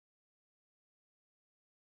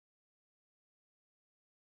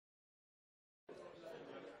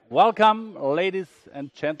Welcome, ladies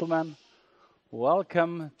and gentlemen.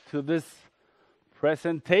 Welcome to this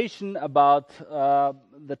presentation about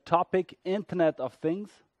the topic Internet of Things,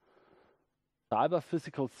 cyber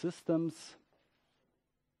physical systems,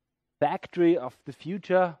 factory of the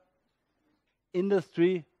future,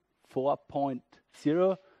 industry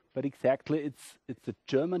 4.0, but exactly it's a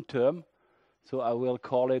German term, so I will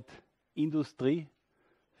call it Industrie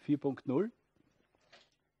 4.0.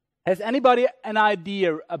 Has anybody an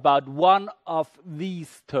idea about one of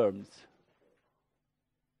these terms?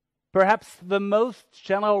 Perhaps the most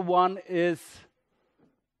general one is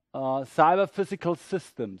cyber physical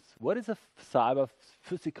systems. What is a cyber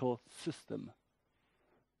physical system?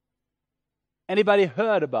 Anybody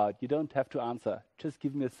heard about? You don't have to answer. Just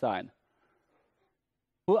give me a sign.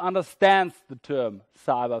 Who understands the term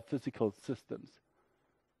cyber physical systems?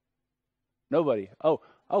 Nobody. Oh,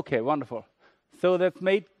 okay, wonderful. So that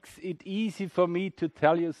makes it easy for me to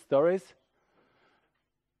tell you stories.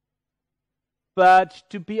 But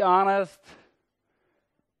to be honest,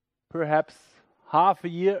 perhaps half a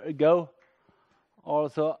year ago,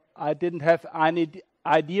 also I didn't have any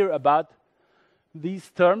idea about these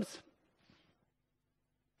terms.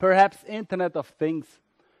 Perhaps Internet of Things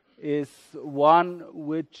is one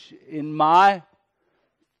which in my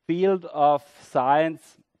field of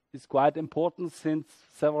science is quite important since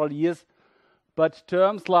several years. But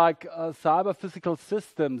terms like cyber physical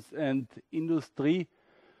systems and Industrie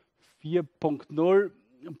 4.0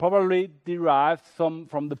 probably derive some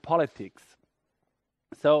from the politics.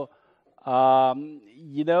 So,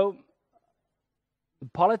 the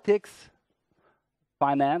politics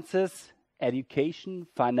finances education,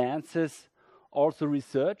 finances also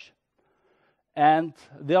research, and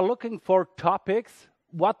they're looking for topics,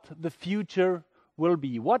 what the future will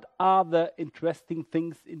be, what are the interesting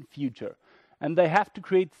things in future. And they have to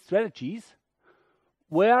create strategies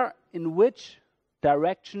where, in which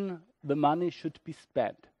direction the money should be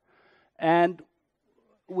spent. And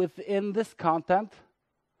within this content,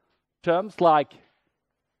 terms like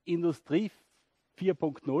Industrie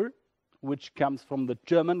 4.0, which comes from the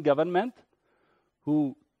German government,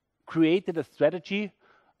 who created a strategy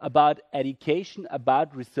about education,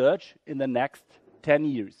 about research in the next 10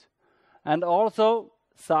 years. And also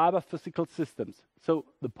cyber physical systems. So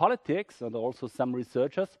the politics and also some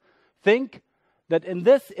researchers think that in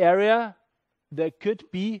this area there could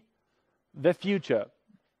be the future.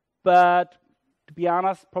 But to be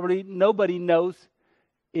honest, probably nobody knows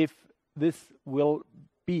if this will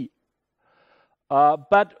be.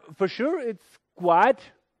 But for sure,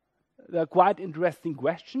 they're quite interesting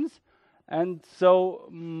questions. And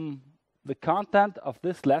so the content of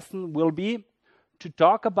this lesson will be to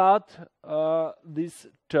talk about these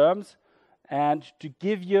terms and to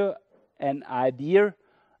give you an idea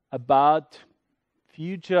about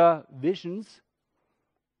future visions,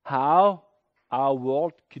 how our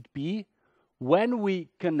world could be when we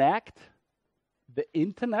connect the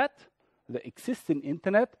internet, the existing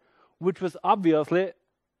internet, which was obviously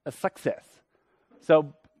a success.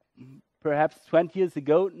 So perhaps 20 years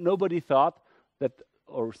ago, nobody thought that,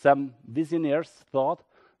 or some visionaries thought,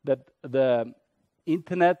 that the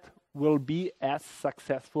internet will be as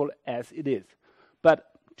successful as it is. But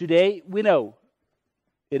today we know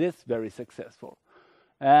it is very successful.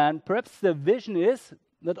 And perhaps the vision is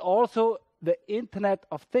that also the Internet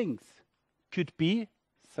of Things could be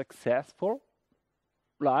successful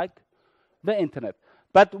like the internet.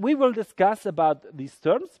 But we will discuss about these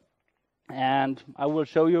terms, and I will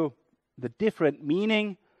show you the different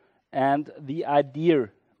meaning and the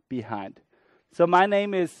idea behind. So my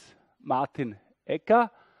name is Martin Ecker.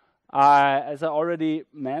 As I already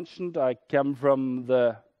mentioned, I come from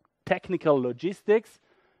the technical logistics,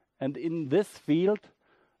 and in this field,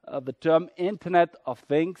 the term Internet of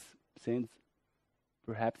Things, since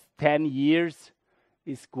perhaps 10 years,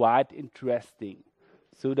 is quite interesting.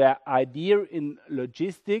 So the idea in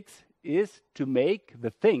logistics is to make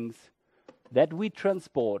the things that we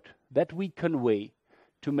transport, that we convey,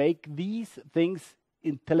 to make these things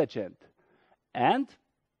intelligent, and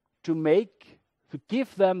to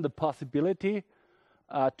give them the possibility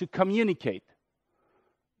to communicate.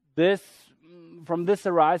 From this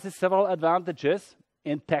arises several advantages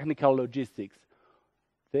in technical logistics.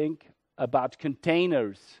 Think about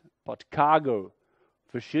containers, about cargo.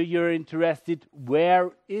 For sure you're interested,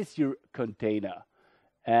 where is your container?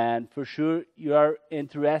 And for sure you are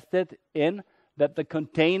interested in that the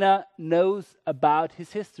container knows about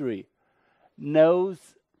his history, knows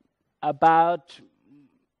about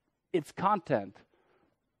its content,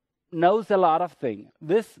 knows a lot of things.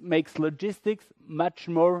 This makes logistics much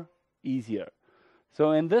more easier.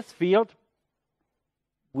 So in this field,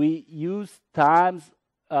 We use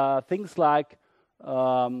things like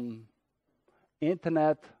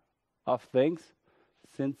Internet of Things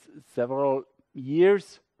since several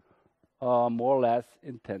years, more or less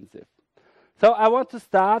intensive. So I want to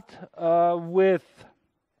start with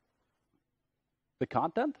the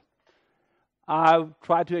content. I'll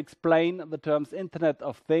try to explain the terms Internet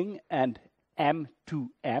of Thing and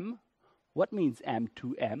M2M. What means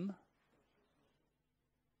M2M?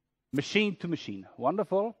 Machine to machine.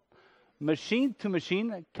 Wonderful. Machine to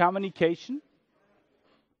machine communication.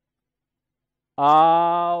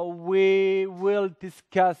 We will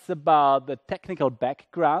discuss about the technical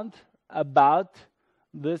background about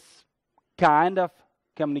this kind of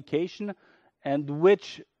communication and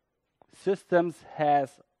which systems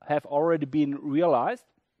have already been realized.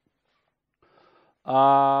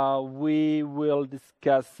 We will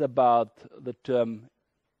discuss about the term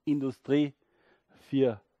Industrie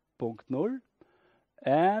 4.0,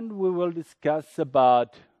 and we will discuss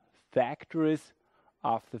about factories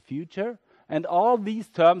of the future. And all these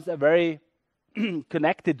terms are very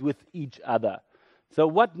connected with each other. So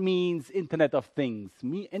what means Internet of Things?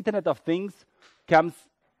 Internet of Things comes,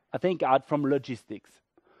 I think, out from logistics.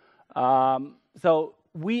 So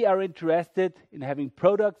we are interested in having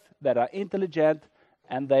products that are intelligent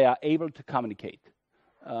and they are able to communicate.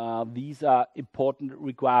 These are important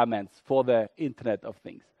requirements for the Internet of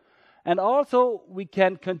Things. And also we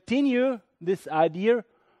can continue this idea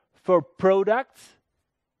for products,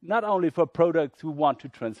 not only for products we want to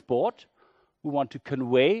transport, we want to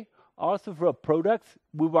convey, also for products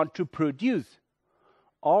we want to produce.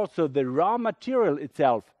 Also the raw material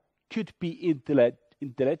itself could be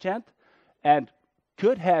intelligent and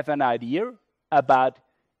could have an idea about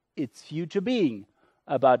its future being,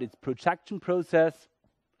 about its production process,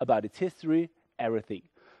 about its history, everything.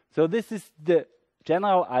 So this is the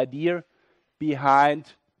general idea behind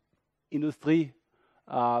Industrie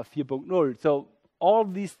 4.0. So all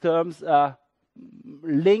these terms are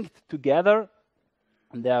linked together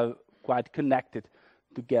and they are quite connected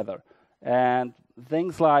together. And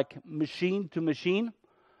things like machine to machine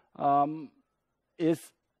is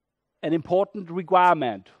an important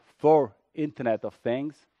requirement for Internet of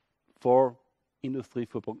Things, for Industrie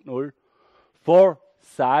 4.0, for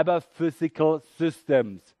cyber physical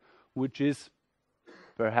systems, which is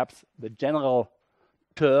perhaps the general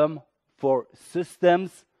term for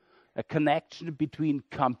systems, a connection between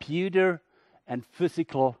computer and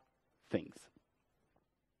physical things.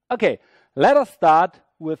 Okay, let us start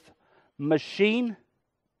with machine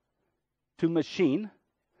to machine.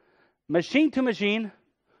 Machine to machine,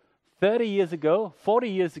 30 years ago, 40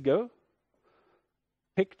 years ago,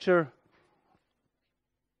 picture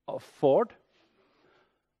of Ford.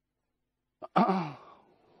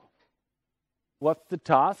 What's the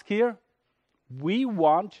task here? We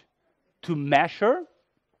want to measure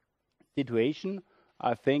situation,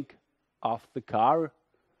 I think, of the car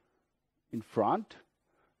in front.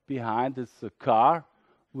 Behind is a car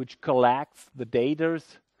which collects the data,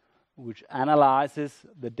 which analyzes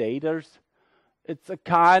the data. It's a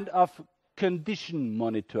kind of condition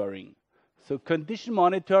monitoring. So condition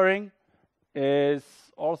monitoring is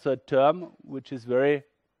also a term which is very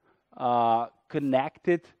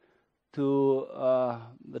connected to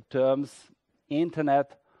the terms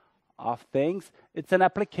Internet of Things. It's an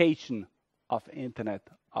application of Internet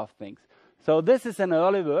of Things. So this is an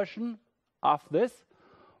early version of this.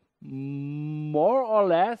 More or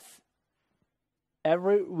less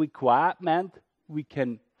every requirement we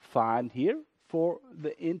can find here for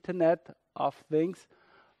the Internet of Things.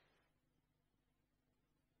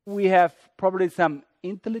 We have probably some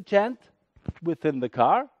intelligent within the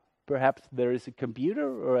car. Perhaps there is a computer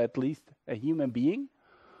or at least a human being.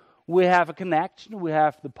 We have a connection. We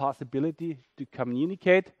have the possibility to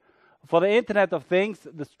communicate. For the Internet of Things,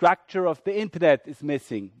 the structure of the Internet is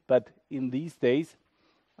missing. But in these days,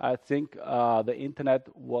 I think the Internet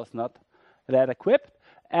was not that equipped.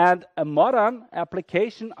 And a modern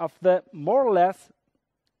application of the more or less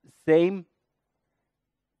same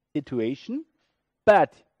situation,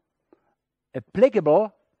 but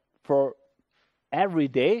applicable for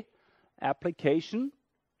everyday application,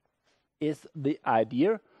 is the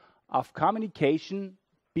idea of communication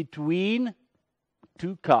between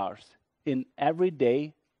two cars in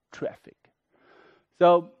everyday traffic.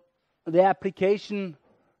 So the application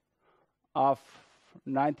of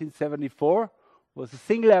 1974 was a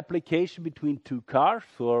single application between two cars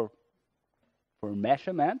for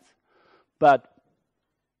measurements, but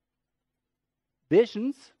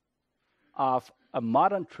visions of a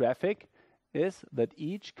modern traffic is that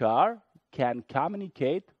each car can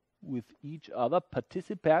communicate with each other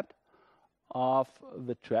participant of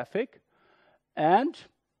the traffic and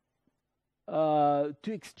to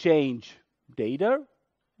exchange data.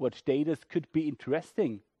 What data could be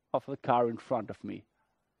interesting of the car in front of me?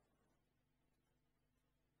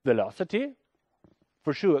 Velocity,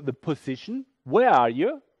 for sure. The position, where are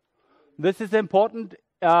you? This is important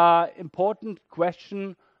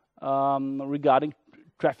question regarding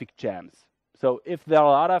traffic jams. So if there are a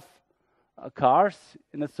lot of cars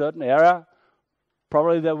in a certain area,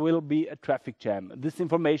 probably there will be a traffic jam. This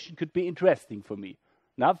information could be interesting for me.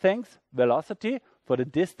 Now, thanks, velocity for the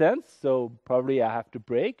distance, so probably I have to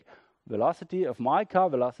brake. Velocity of my car,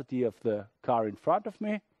 velocity of the car in front of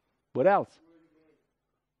me. What else?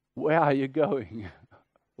 Where are you going?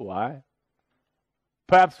 Why?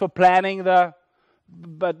 Perhaps for planning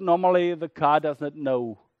but normally the car does not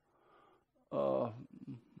know.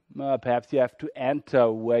 Perhaps you have to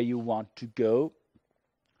enter where you want to go.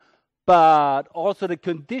 But also the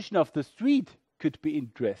condition of the street could be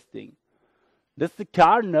interesting. Does the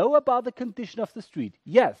car know about the condition of the street?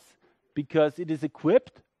 Yes, because it is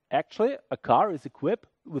equipped, actually a car is equipped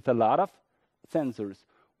with a lot of sensors.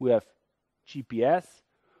 We have GPS,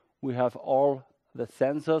 we have all the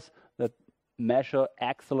sensors that measure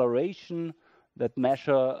acceleration, that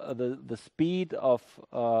measure the speed of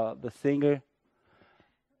the single.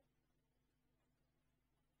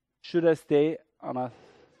 Should I stay on a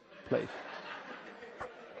place?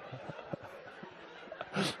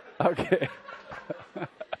 Okay.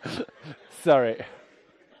 Sorry.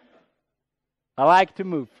 I like to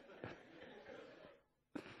move.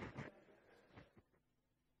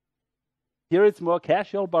 Here it's more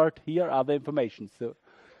casual, but here are the information. So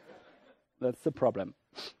that's the problem.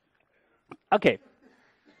 Okay.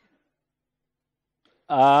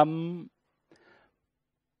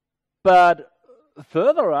 But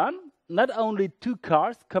further on, not only two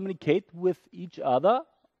cars communicate with each other,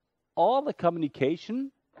 all the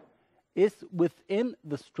communication is within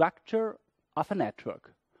the structure of a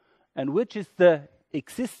network. And which is the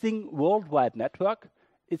existing worldwide network?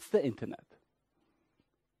 It's the internet.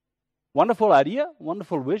 Wonderful idea,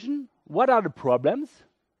 wonderful vision. What are the problems?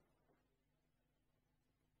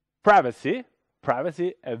 Privacy.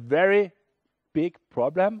 Privacy, a very big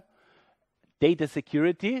problem. Data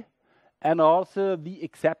security, and also the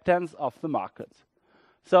acceptance of the markets.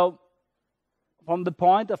 So, from the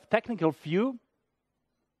point of technical view,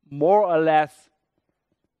 more or less,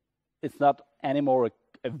 it's not anymore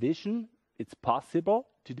a vision. It's possible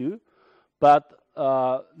to do, but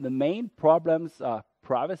the main problems are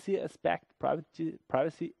privacy aspect,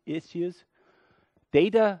 privacy issues,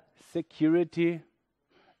 data security,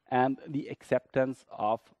 and the acceptance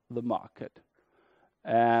of the market.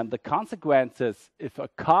 And the consequences, if a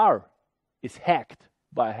car is hacked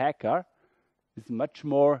by a hacker, is much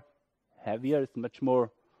more heavier, it's much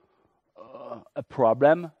more a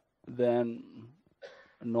problem than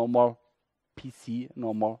a normal PC,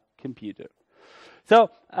 normal computer. So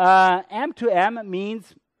M2M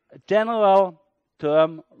means a general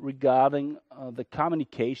term regarding the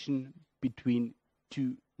communication between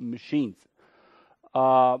two machines.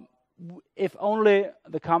 If only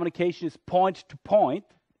the communication is point to point,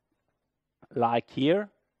 like here,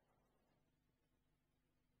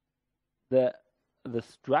 the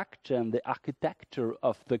structure and the architecture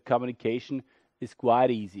of the communication is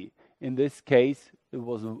quite easy. In this case, it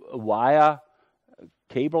was a wire, a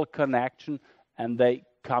cable connection, and they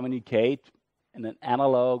communicate in an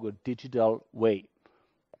analog or digital way.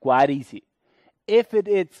 Quite easy. If it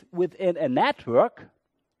is within a network,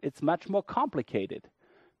 it's much more complicated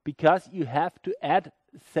because you have to add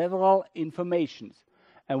several informations.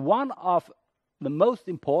 And one of the most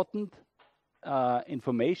important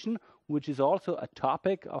information, which is also a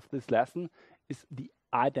topic of this lesson, is the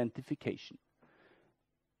identification.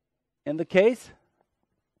 In the case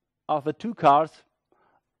of the two cars,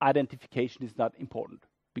 identification is not important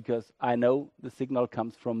because I know the signal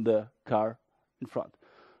comes from the car in front.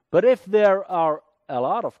 But if there are a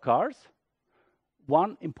lot of cars,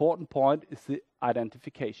 one important point is the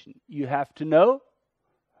identification. You have to know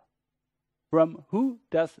from who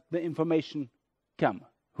does the information come.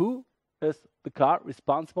 Who is the car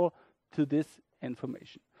responsible to this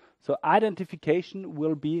information? So identification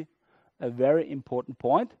will be a very important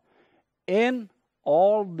point in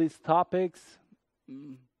all these topics,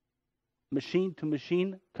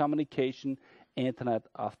 machine-to-machine communication, Internet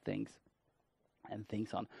of Things, and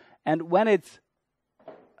things on. And when it's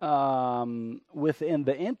within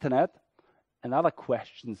the Internet, another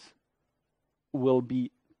questions will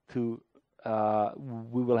be to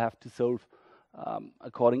we will have to solve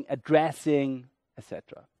according addressing,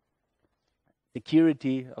 etc.,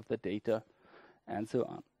 security of the data, and so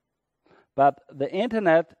on. But the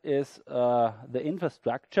internet is the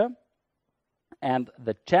infrastructure, and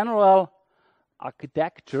the general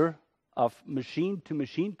architecture of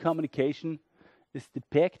machine-to-machine communication is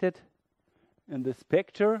depicted in this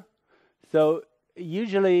picture. So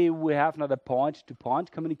usually we have not a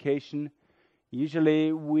point-to-point communication.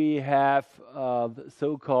 Usually we have the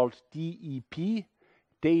so-called DEP,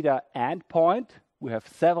 data endpoint. We have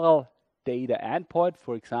several data endpoints,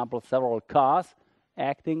 for example, several cars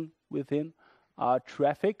acting within our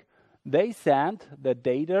traffic. They send the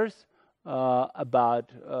data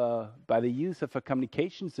by the use of a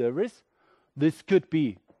communication service. This could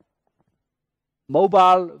be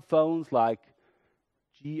mobile phones like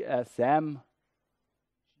GSM,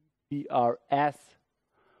 GPRS,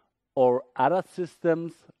 or other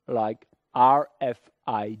systems like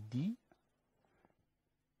RFID.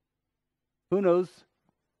 Who knows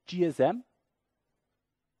GSM?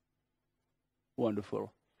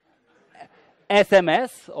 Wonderful.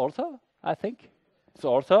 SMS also, I think. It's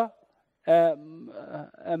also a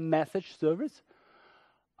message service.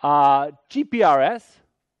 GPRS,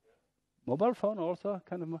 mobile phone also,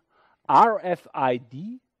 kind of.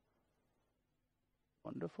 RFID,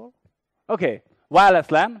 wonderful. Okay,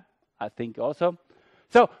 wireless LAN, I think also.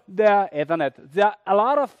 So there, Ethernet. There are a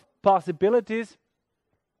lot of possibilities,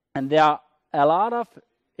 and there are a lot of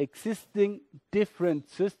existing different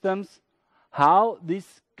systems how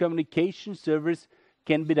this communication service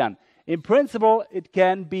can be done. In principle, it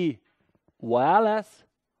can be wireless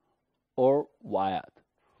or wired.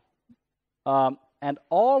 And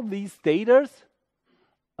all these data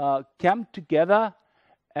come together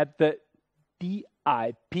at the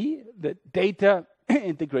DIP, the data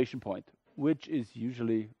integration point, which is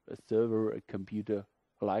usually a server, a computer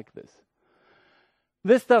like this.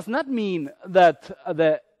 This does not mean that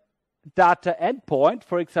the data endpoint,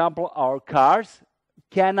 for example, our cars,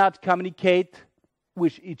 cannot communicate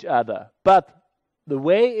with each other. But the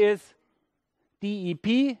way is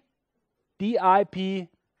DEP, DIP,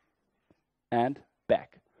 and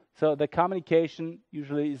back. So the communication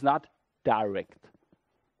usually is not direct.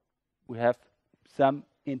 We have some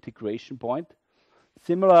integration point,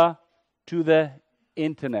 similar to the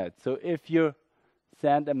internet. So if you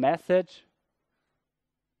send a message,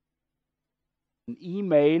 an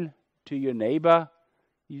email to your neighbor,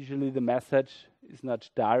 usually the message is not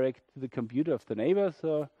direct to the computer of the neighbor,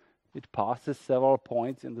 so it passes several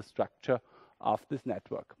points in the structure of this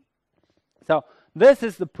network. So this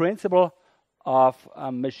is the principle of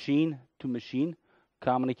machine-to-machine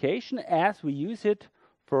communication as we use it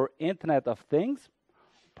for Internet of Things,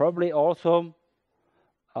 probably also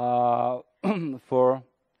for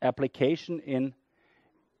application in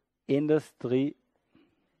Industry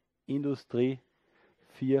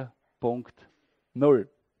 4.0.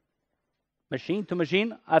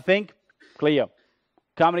 Machine-to-machine, I think, clear.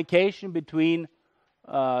 Communication between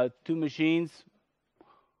two machines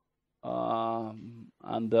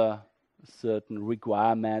under certain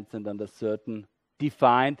requirements and under certain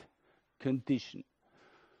defined condition.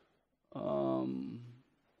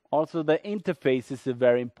 Also, the interface is a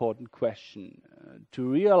very important question. To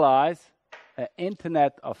realize an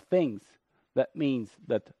Internet of Things, that means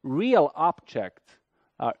that real objects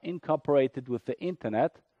are incorporated with the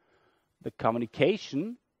Internet, the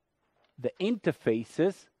communication, the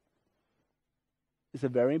interfaces is a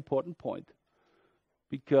very important point,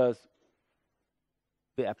 because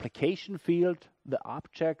the application field, the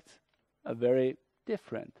objects are very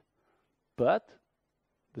different, but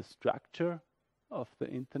the structure of the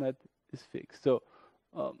Internet is fixed. So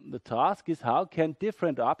the task is how can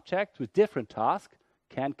different objects with different tasks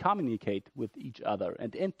can communicate with each other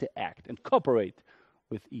and interact and cooperate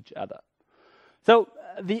with each other. So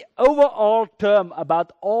the overall term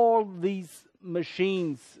about all these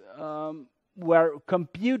machines where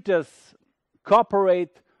computers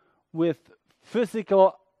cooperate with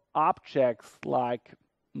physical objects like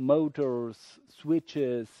motors,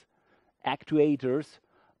 switches, actuators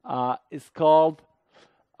is called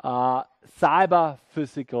cyber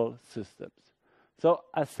physical systems. So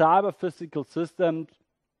a cyber physical system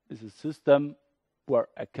is a system where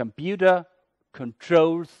a computer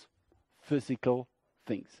controls physical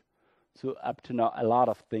things. So up to now, a lot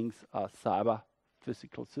of things are cyber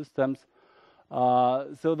physical systems.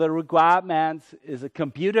 So the requirements is a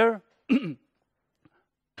computer,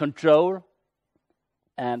 control,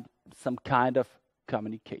 and some kind of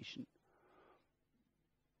communication.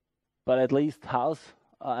 But at least house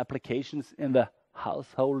applications in the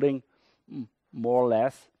householding, more or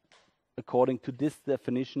less, according to this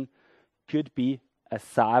definition, could be a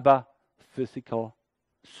cyber physical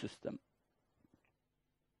system.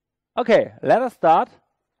 Okay, let us start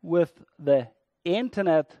with the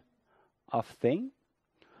Internet of Things.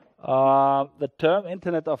 The term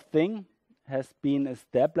Internet of Things has been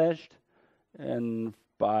established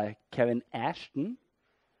by Kevin Ashton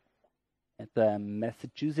at the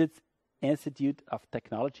Massachusetts Institute of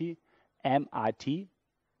Technology, MIT,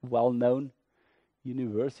 well-known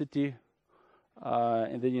university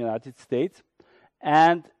in the United States.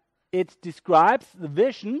 And it describes the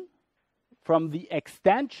vision from the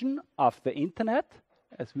extension of the Internet,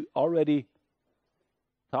 as we already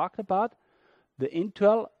talked about, the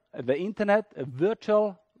Internet, a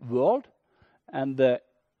virtual world, and the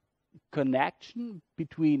connection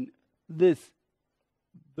between this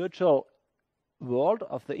virtual world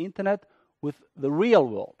of the Internet with the real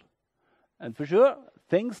world. And for sure,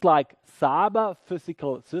 things like cyber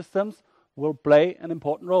physical systems will play an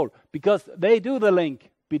important role because they do the link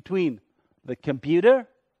between the computer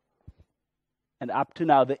and up to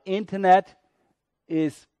now the Internet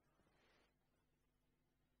is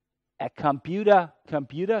a computer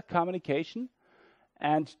communication,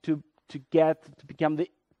 and to get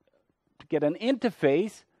an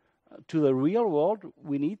interface to the real world,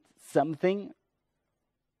 we need something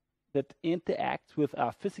that interacts with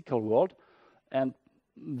our physical world, and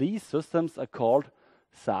these systems are called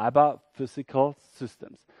cyber physical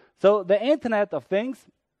systems. So the Internet of Things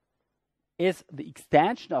is the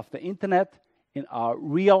extension of the Internet in our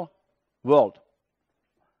real world.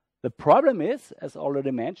 The problem is, as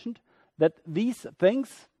already mentioned, that these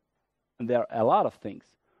things, and there are a lot of things,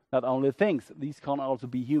 not only things, these can also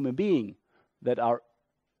be human beings that are,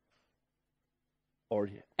 or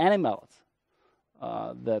animals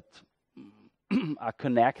that are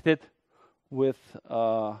connected with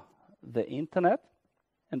the Internet.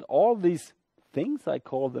 And all these things, I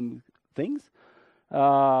call them things,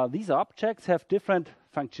 these objects have different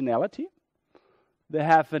functionality. They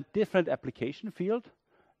have a different application field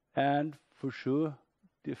and for sure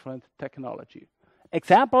different technology.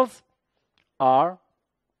 Examples are,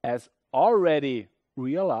 as already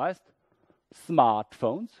realized,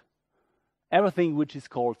 smartphones. Everything which is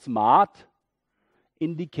called smart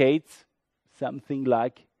indicates something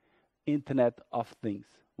like Internet of Things.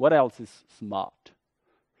 What else is smart?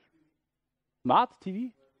 Smart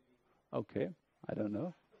TV? Okay, I don't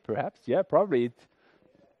know. Perhaps, yeah, probably. It's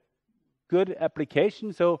good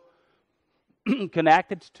application. So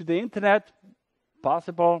connected to the Internet,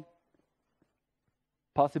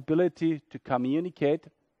 possibility to communicate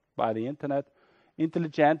by the Internet,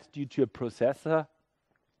 intelligent due to a processor.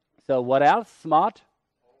 So what else? Smart?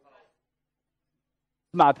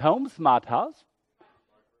 Smart home, smart house.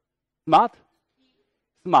 Smart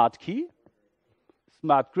key.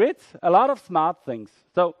 Smart grids, a lot of smart things.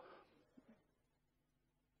 So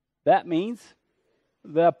that means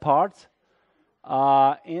there are parts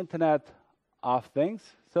Internet of Things.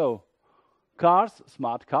 So cars,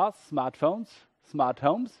 smartphones, smart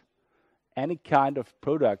homes, any kind of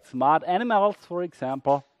product. Smart animals, for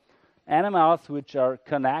example, animals which are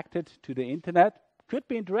connected to the Internet could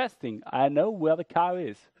be interesting. I know where the cow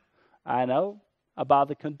is. I know about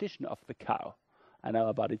the condition of the cow. I know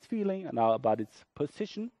about its feeling, I know about its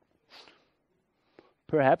position.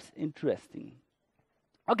 Perhaps interesting.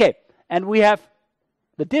 Okay, and we have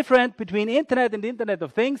the difference between Internet and Internet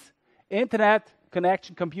of Things. Internet,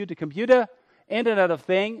 connection, computer. Internet of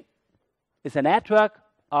Things is a network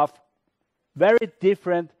of very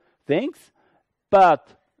different things, but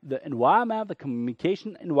the environment, the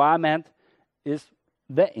communication environment is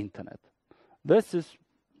the Internet. This is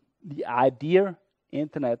the idea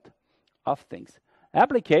Internet of Things.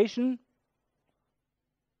 Application,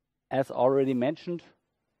 as already mentioned,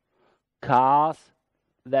 cars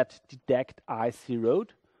that detect icy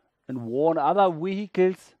road and warn other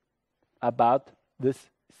vehicles about this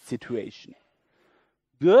situation.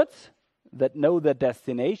 Goods that know their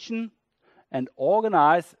destination and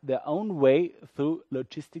organize their own way through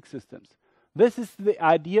logistic systems. This is the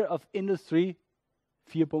idea of Industry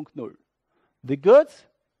 4.0. The goods,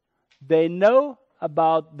 they know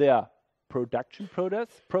about their production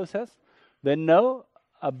process, they know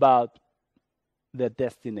about their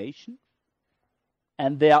destination,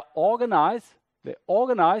 and they organize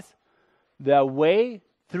their way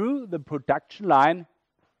through the production line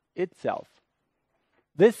itself.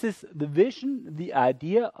 This is the vision, the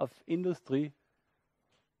idea of Industry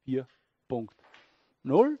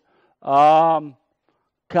 4.0.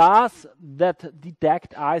 Cars that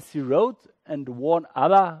detect icy roads and warn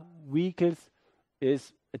other vehicles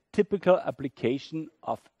is a typical application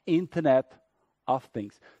of Internet of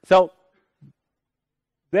Things. So,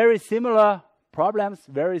 very similar problems,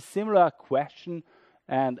 very similar question,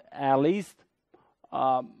 and at least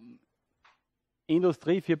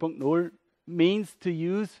Industrie 4.0 means to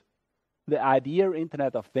use the idea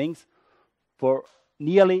Internet of Things for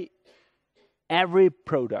nearly every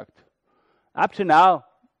product. Up to now,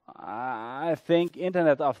 I think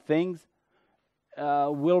Internet of Things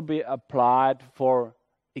will be applied for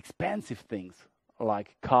expensive things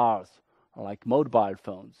like cars, like mobile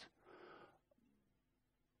phones.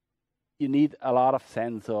 You need a lot of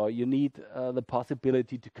sensor, you need the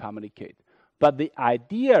possibility to communicate. But the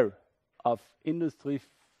idea of Industry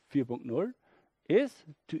 4.0 is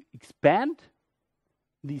to expand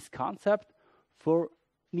this concept for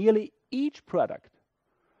nearly each product.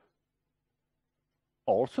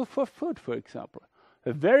 Also for food, for example.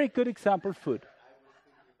 A very good example, food.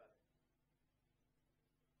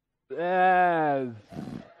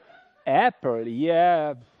 Apple,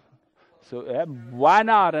 yeah. So why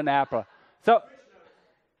not an apple? So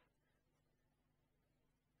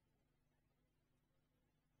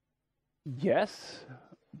yes,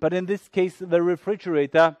 but in this case, the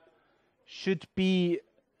refrigerator should be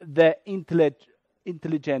the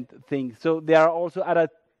intelligent thing. So there are also other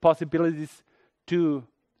possibilities to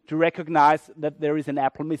recognize that there is an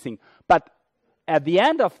apple missing. But at the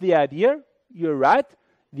end of the idea, you're right,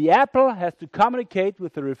 the apple has to communicate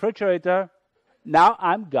with the refrigerator, now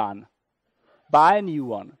I'm gone. Buy a new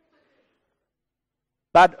one.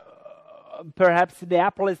 But perhaps the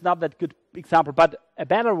apple is not that good example, but a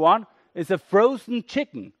better one is a frozen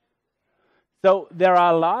chicken. So there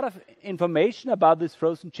are a lot of information about this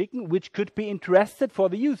frozen chicken which could be interested for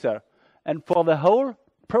the user and for the whole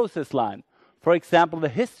process line. For example, the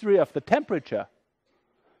history of the temperature,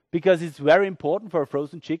 because it's very important for a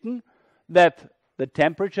frozen chicken that the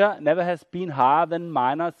temperature never has been higher than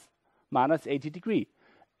minus 80 degrees.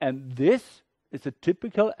 And this is a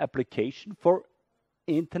typical application for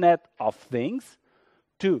Internet of Things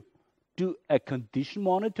to do a condition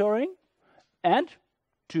monitoring and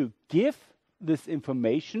to give this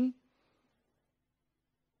information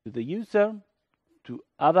to the user, to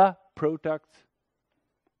other products,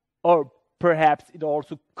 or perhaps it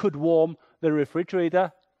also could warm the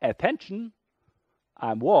refrigerator. Attention,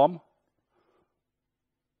 I'm warm.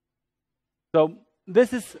 So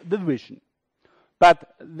this is the vision.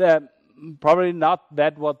 But probably not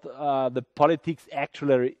that what the politics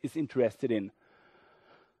actually is interested in.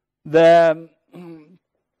 The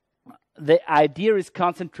idea is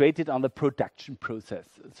concentrated on the production process.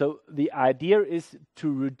 So the idea is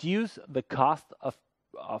to reduce the cost of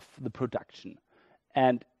the production.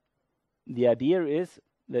 And the idea is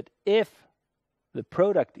that if the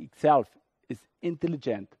product itself is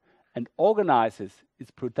intelligent and organizes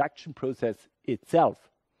its production process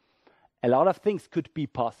itself, a lot of things could be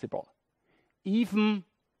possible. Even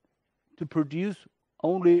to produce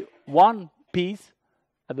only one piece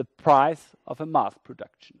at the price of a mass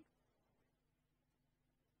production.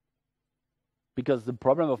 Because the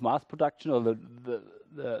problem of mass production, or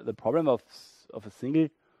the problem of a single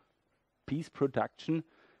piece production,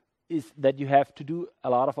 is that you have to do a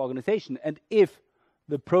lot of organization. And if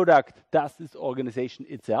the product does this organization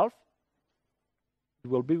itself, it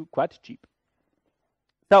will be quite cheap.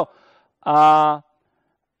 So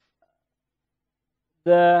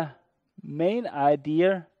the main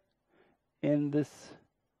idea in this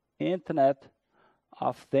Internet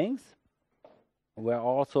of Things, where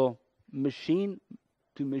also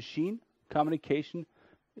machine-to-machine communication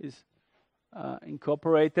is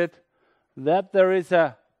incorporated, that there is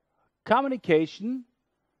a communication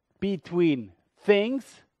between things,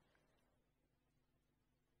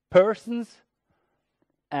 persons,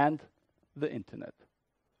 and the Internet.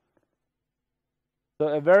 So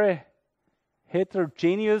a very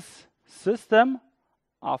heterogeneous system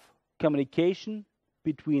of communication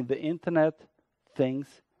between the Internet, things,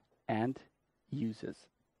 and users.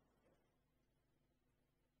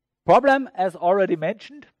 Problem, as already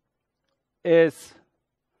mentioned, is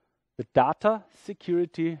the data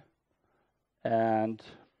security and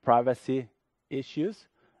privacy issues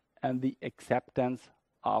and the acceptance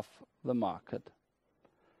of the market.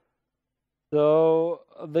 So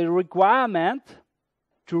the requirement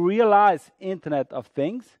to realize Internet of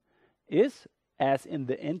Things is, as in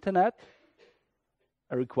the Internet,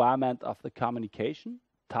 a requirement of the communication,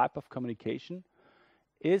 type of communication,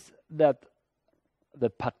 is that the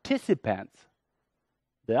participants,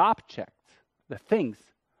 the objects, the things,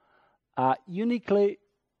 are uniquely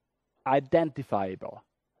identifiable.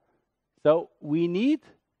 So we need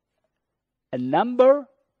a number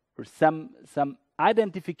or some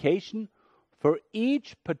identification for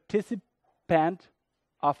each participant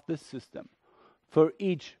of the system, for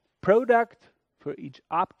each product, for each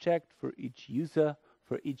object, for each user,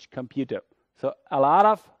 for each computer. So a lot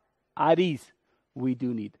of IDs we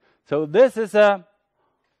do need. So this is a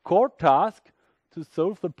core task to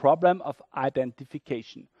solve the problem of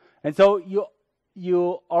identification. And so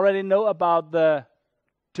you already know about the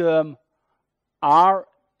term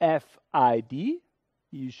RFID.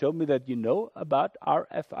 You showed me that you know about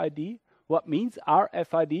RFID. What means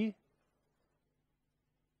RFID?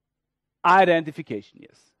 Identification,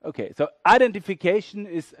 yes. Okay, so identification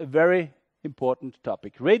is a very important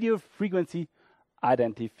topic. Radio frequency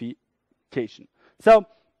identification. So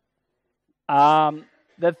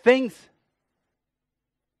the things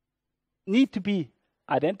need to be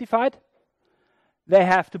identified. They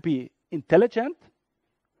have to be intelligent.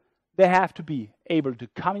 They have to be able to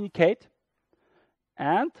communicate.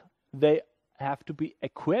 And they have to be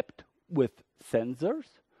equipped with sensors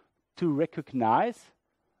to recognize,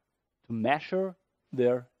 to measure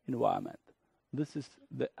their environment. This is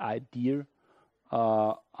the idea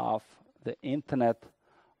of the Internet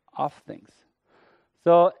of Things.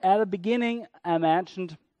 So at the beginning, I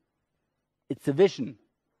mentioned it's a vision,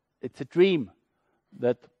 it's a dream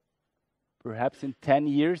that perhaps in 10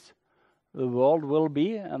 years the world will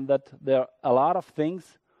be, and that there are a lot of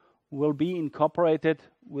things will be incorporated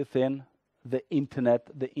within the Internet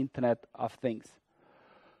of Things.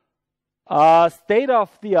 State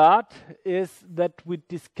of the art is that we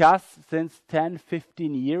discuss since 10,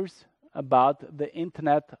 15 years about the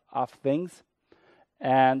Internet of Things,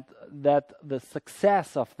 and that the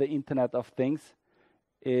success of the Internet of Things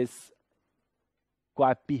is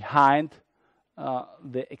quite behind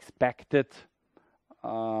the expected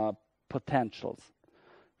potentials.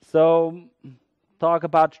 So talk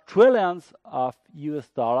about trillions of US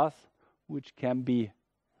dollars which can be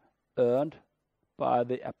earned by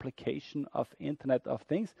the application of Internet of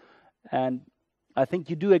Things. And I think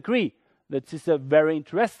you do agree that this is a very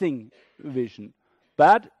interesting vision.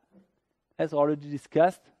 But as already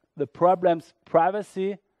discussed, the problems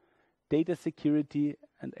privacy, data security,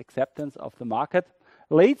 and acceptance of the market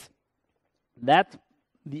leads that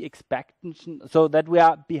the expectation, so that we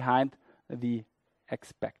are behind the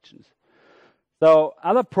expectations. So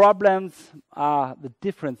other problems are the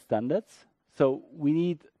different standards. So we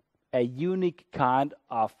need a unique kind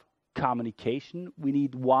of communication. We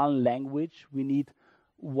need one language. We need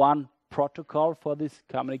one protocol for this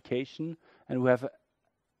communication. And we have a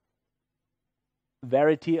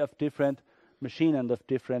variety of different machines and of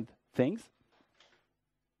different things.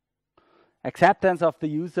 Acceptance of the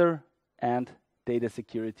user and data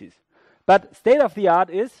securities. But state of the art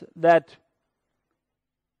is that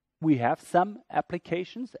we have some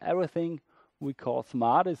applications. Everything we call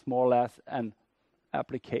smart is more or less an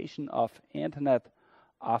application of Internet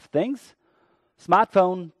of Things.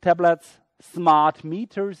 Smartphone, tablets, smart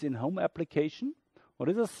meters in home application. What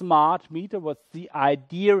is a smart meter? What's the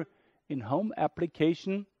idea in home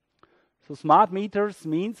application? So smart meters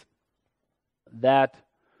means that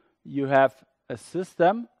you have a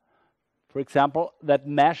system, for example, that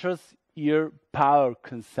measures your power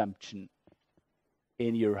consumption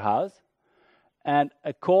in your house, and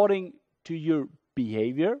according to your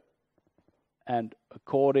behavior and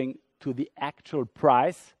according to the actual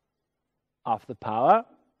price of the power,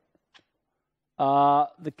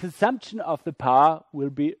 the consumption of the power will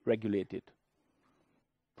be regulated.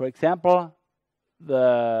 For example,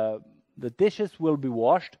 the dishes will be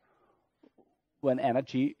washed when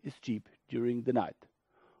energy is cheap during the night.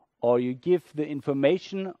 Or you give the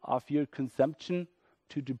information of your consumption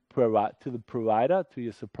to the provider, to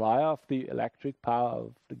your supplier of the electric power,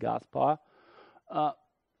 of the gas power.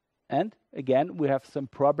 And again, we have some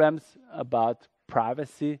problems about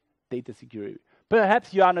privacy, data security.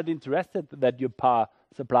 Perhaps you are not interested that your power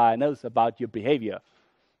supplier knows about your behavior.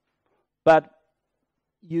 But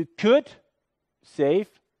you could save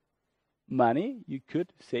money, you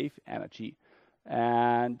could save energy,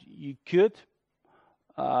 and you could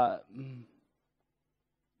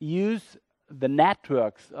use the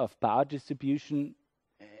networks of power distribution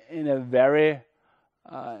in a very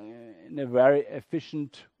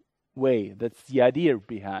efficient way. That's the idea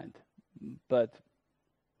behind. But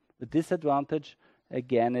the disadvantage,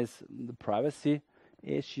 again, is the privacy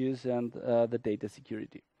issues and the data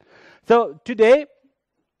security. So today,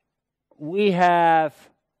 we have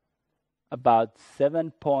about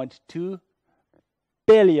 7.2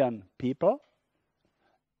 billion people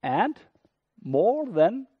and more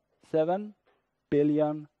than 7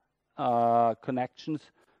 billion connections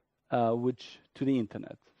to the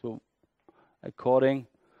internet. So according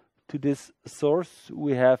to this source,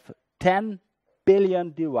 we have 10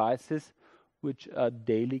 billion devices which are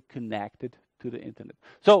daily connected to the internet.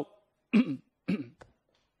 So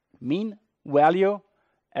mean value,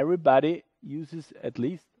 everybody uses at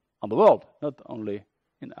least on the world, not only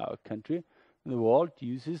in our country. The world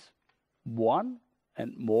uses one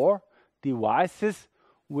and more devices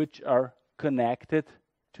which are connected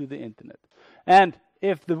to the internet. And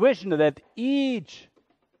if the vision that each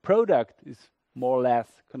product is more or less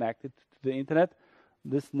connected to the internet,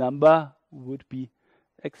 this number would be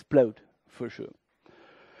explode for sure.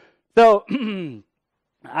 So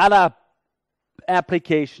other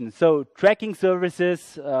applications, so tracking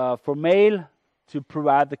services for mail to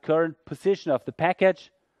provide the current position of the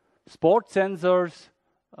package, sport sensors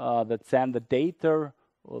that send the data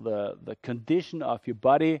or the condition of your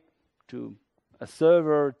body to a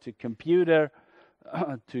server, to computer,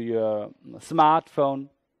 to your smartphone,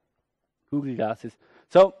 Google Glasses.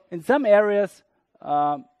 So in some areas,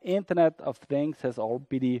 Internet of Things has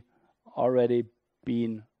already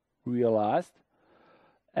been realized.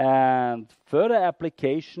 And further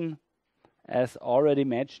application, as already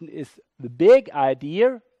mentioned, is the big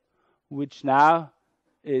idea, which now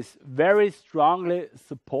is very strongly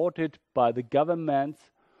supported by the governments,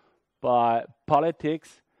 by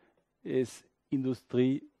politics, is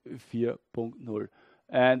Industrie 4.0.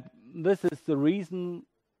 And this is the reason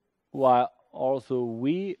why also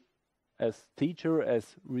we, as teacher,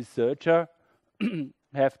 as researcher,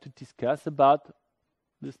 have to discuss about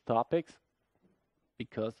these topics,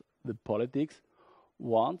 because the politics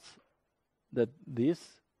wants that this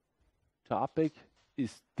topic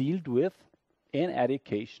is dealt with in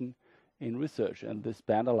education, in research, and they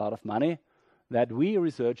spend a lot of money that we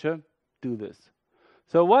researcher do this.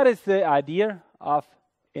 So what is the idea of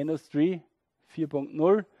Industry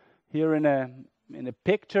 4.0? Here in a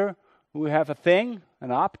picture we have a thing,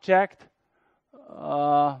 an object,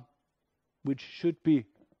 which should be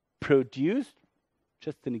produced.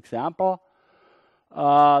 Just an example.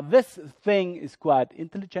 This thing is quite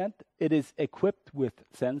intelligent. It is equipped with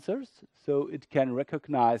sensors, so it can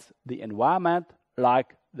recognize the environment,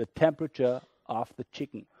 like the temperature of the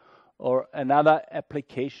chicken. Or another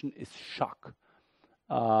application is shock,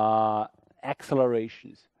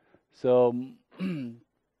 accelerations. So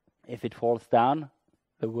if it falls down,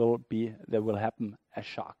 there will happen a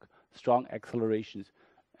shock, strong accelerations.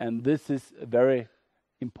 And this is very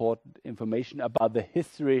important information about the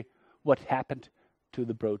history, what happened to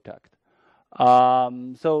the product.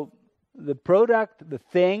 So the product, the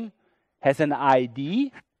thing, has an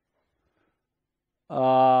ID.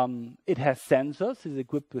 It has sensors, is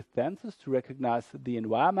equipped with sensors to recognize the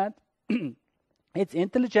environment. It's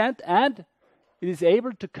intelligent and it is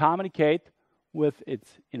able to communicate with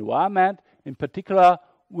its environment, in particular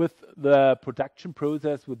with the production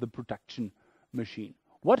process, with the production machine.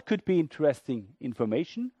 What could be interesting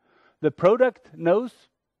information? The product knows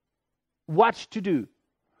what to do.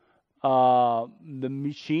 The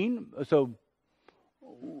machine, so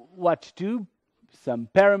what to do, some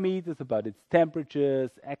parameters about its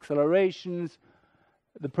temperatures, accelerations.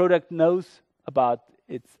 The product knows about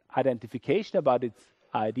its identification, about its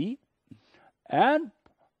ID. And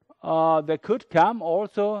there could come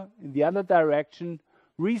also in the other direction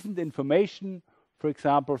recent information, for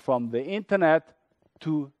example, from the internet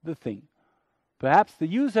to the thing. Perhaps the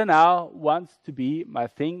user now wants to be, my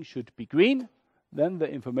thing should be green. Then the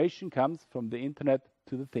information comes from the internet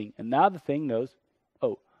to the thing. And now the thing knows,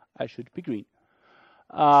 oh, I should be green.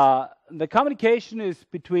 The communication is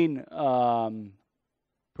between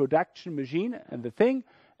production machine and the thing.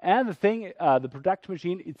 And the thing, the production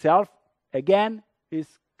machine itself, again, is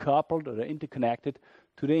coupled or interconnected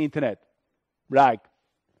to the internet. Like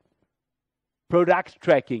product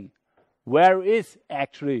tracking. Where is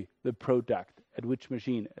actually the product? At which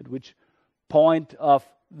machine? At which point of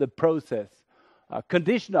the process?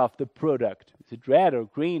 Condition of the product. Is it red or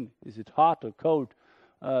green? Is it hot or cold?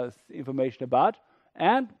 Information about.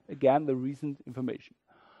 And again, the recent information.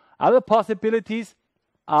 Other possibilities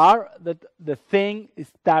are that the thing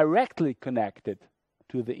is directly connected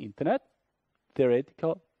to the internet.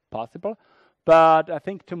 Theoretical, possible. But I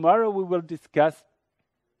think tomorrow we will discuss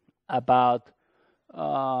about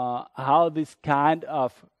how this kind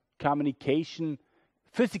of communication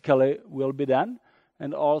physically will be done,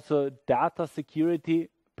 and also data security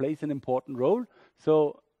plays an important role.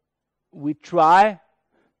 So we try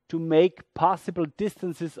to make possible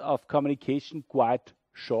distances of communication quite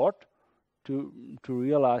short to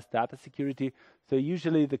realize data security. So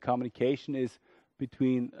usually the communication is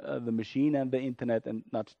between the machine and the internet and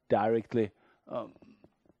not directly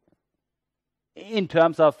in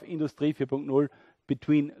terms of Industrie 4.0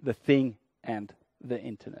 between the thing and the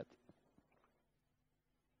internet.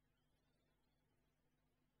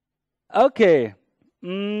 Okay.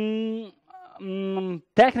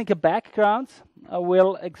 Technical backgrounds. I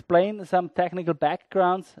will explain some technical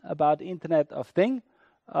backgrounds about Internet of Things.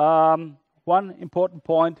 One important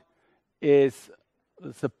point is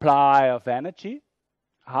the supply of energy.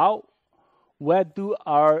 Where do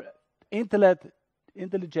our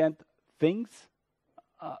intelligent things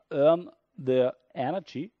earn their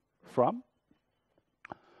energy from?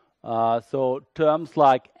 So terms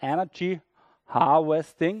like energy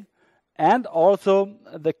harvesting and also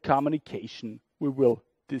the communication we will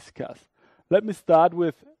discuss. Let me start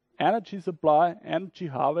with energy supply, energy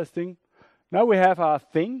harvesting. Now we have our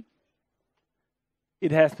thing.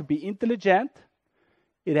 It has to be intelligent.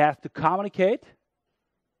 It has to communicate.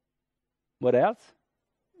 What else?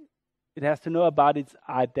 It has to know about its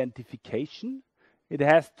identification. It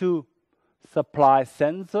has to supply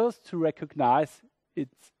sensors to recognize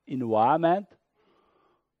its environment.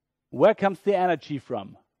 Where comes the energy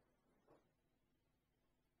from?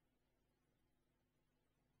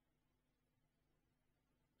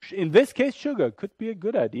 In this case, sugar could be a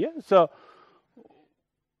good idea. So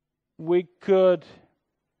we could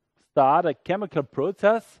start a chemical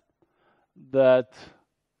process that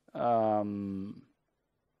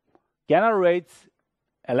generates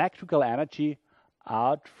electrical energy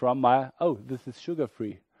out from my... Oh, this is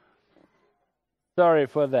sugar-free. Sorry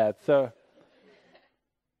for that. So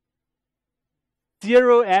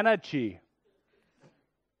zero energy.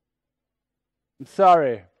 I'm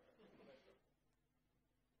sorry.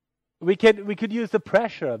 We could use the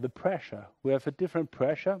pressure. We have a different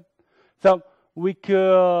pressure. So we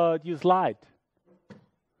could use light.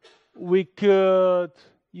 We could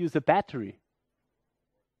use a battery.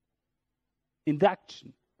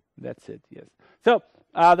 Induction. That's it, yes. So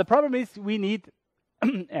the problem is we need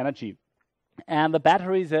energy. And the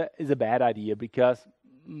battery is a bad idea because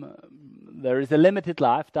there is a limited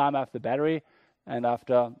lifetime of the battery. And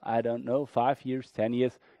after, I don't know, 5 years, 10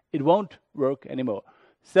 years, it won't work anymore.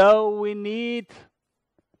 So we need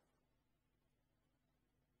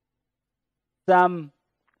some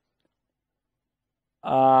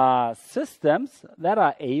systems that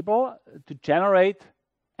are able to generate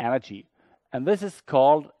energy. And this is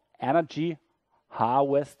called energy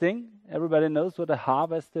harvesting. Everybody knows what a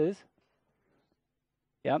harvester is?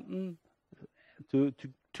 Yeah.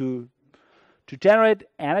 To generate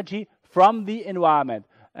energy from the environment.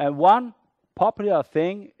 And one popular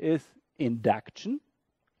thing is induction.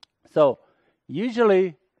 So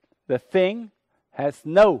usually the thing has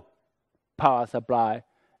no power supply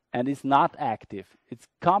and is not active. It's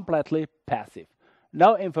completely passive.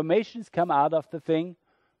 No informations come out of the thing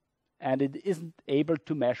and it isn't able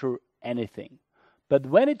to measure anything. But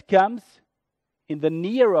when it comes in the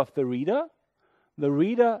near of the reader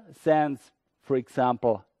sends, for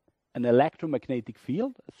example, an electromagnetic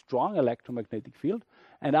field, a strong electromagnetic field,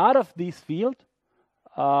 and out of this field,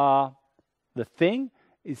 the thing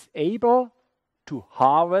is able to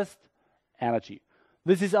harvest energy.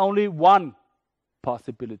 This is only one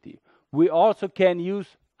possibility. We also can use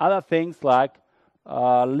other things like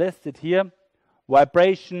listed here,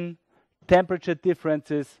 vibration, temperature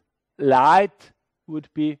differences, light would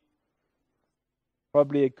be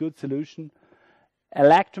probably a good solution.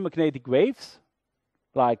 Electromagnetic waves,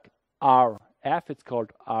 like RF, it's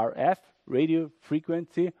called RF, radio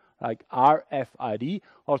frequency, like RFID.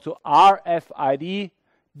 Also RFID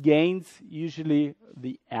gains usually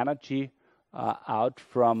the energy out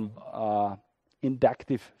from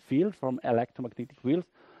inductive field, from electromagnetic fields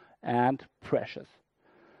and pressures.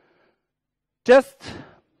 Just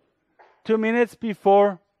 2 minutes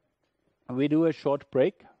before we do a short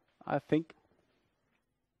break, I think.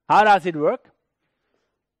 How does it work?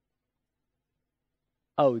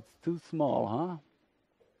 Oh, it's too small, huh?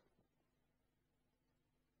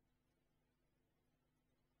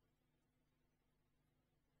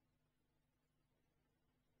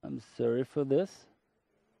 I'm sorry for this.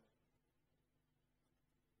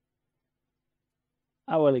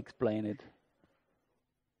 I will explain it.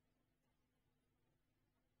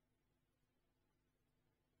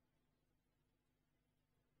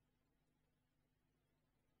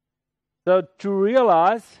 So to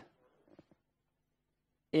realize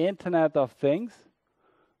Internet of Things,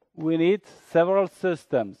 we need several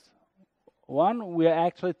systems. One we are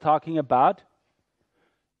actually talking about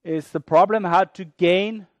is the problem how to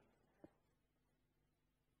gain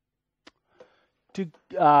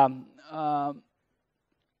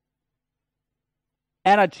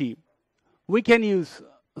energy. We can use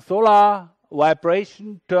solar,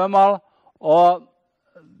 vibration, thermal, or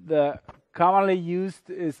the commonly used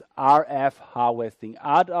is RF harvesting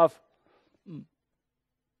out of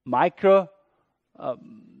micro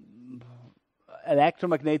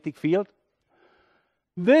electromagnetic field.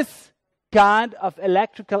 This kind of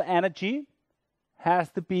electrical energy has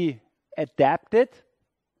to be adapted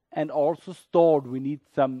and also stored. We need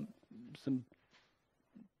some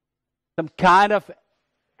kind of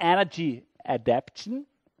energy adaptation,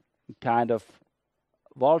 kind of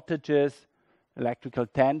voltages, electrical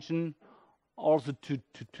tension, also to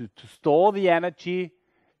store the energy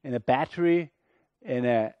in a battery, in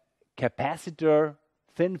a capacitor,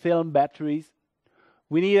 thin film batteries.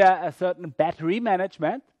 We need a certain battery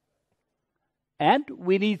management, and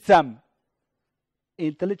we need some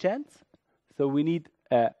intelligence. So we need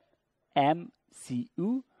a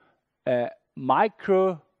MCU, a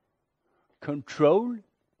micro control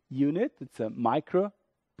unit. It's a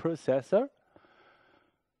microprocessor,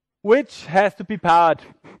 which has to be powered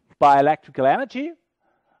by electrical energy.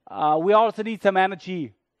 We also need some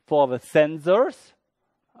energy for the sensors,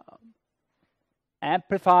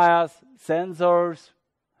 amplifiers, sensors,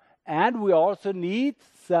 and we also need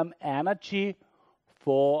some energy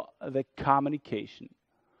for the communication.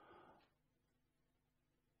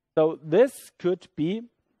 So this could be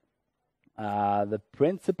the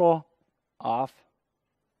principle of,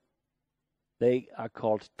 they are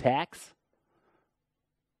called tags,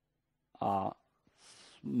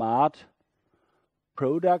 smart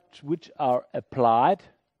products which are applied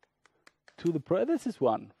to the this is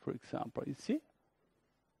one, for example. You see?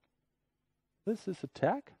 This is a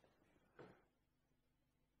tag.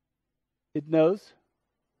 It knows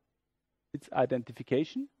its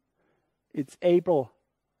identification. It's able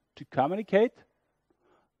to communicate.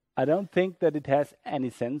 I don't think that it has any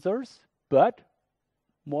sensors, but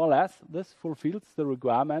more or less this fulfills the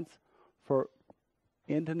requirements for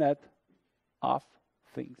Internet of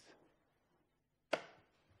Things.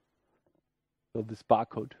 So this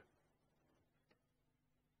barcode.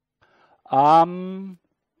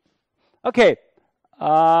 Okay.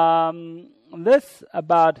 This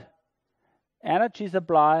about energy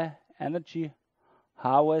supply, energy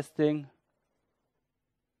harvesting.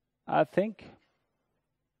 I think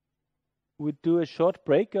we do a short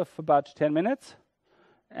break of about 10 minutes,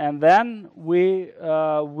 and then we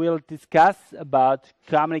will discuss about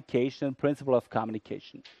communication, principle of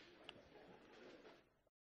communication.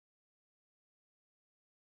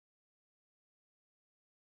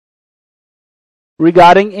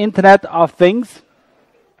 Regarding Internet of Things,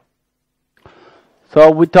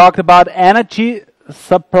 so we talked about energy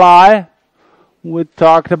supply, we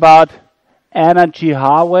talked about energy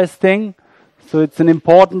harvesting. So it's an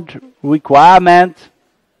important requirement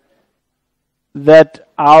that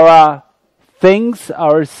our things,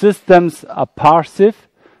 our systems are passive,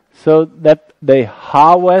 so that they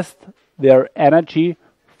harvest their energy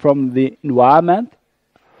from the environment.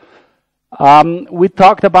 We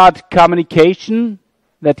talked about communication,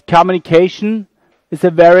 that communication is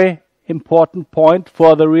a very important point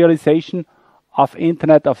for the realization of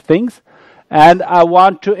Internet of Things. And I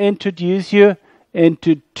want to introduce you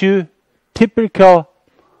into two typical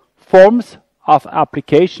forms of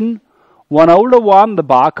application. One older one, the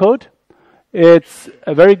barcode. It's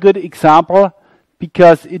a very good example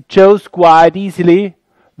because it shows quite easily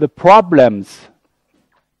the problems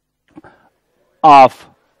of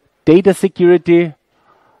data security,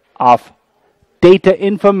 of data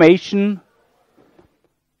information,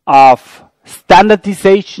 of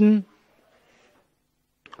standardization,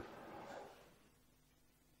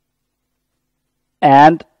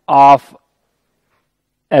 and of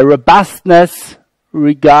a robustness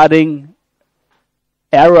regarding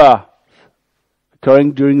error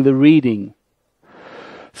occurring during the reading.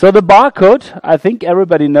 So the barcode, I think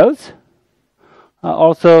everybody knows. I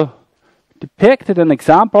also depicted an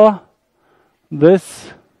example.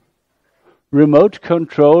 This remote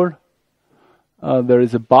control, there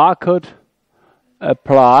is a barcode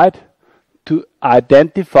applied to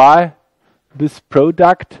identify this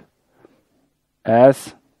product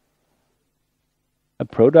as a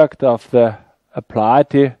product of the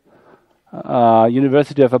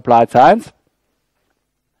University of Applied Science.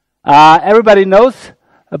 Everybody knows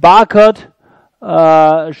a barcode,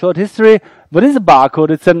 short history. What is a barcode?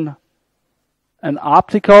 It's an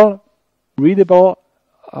optical, readable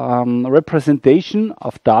representation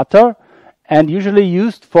of data and usually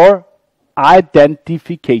used for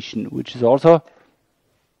identification, which is also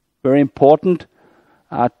very important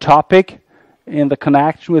topic in the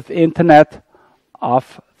connection with Internet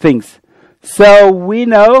of Things. So we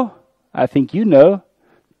know, I think you know,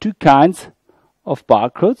 two kinds of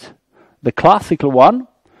barcodes. The classical one,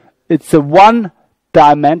 it's a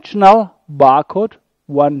one-dimensional barcode,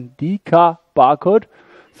 1D barcode.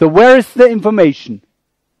 So where is the information?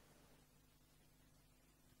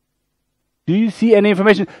 Do you see any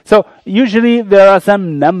information? So usually there are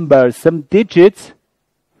some numbers, some digits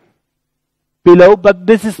below, but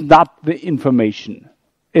this is not the information.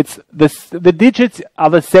 It's the digits are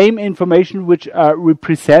the same information which are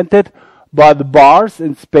represented by the bars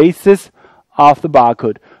and spaces of the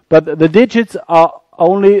barcode. But the digits are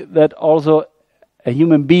only that also a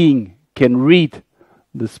human being can read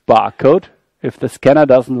this barcode. If the scanner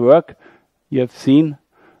doesn't work, you have seen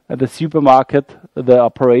at the supermarket, the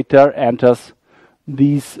operator enters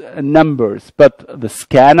these numbers. But the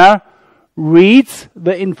scanner reads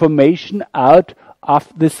the information out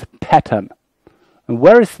of this pattern. And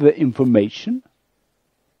where is the information?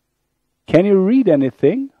 Can you read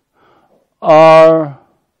anything? Or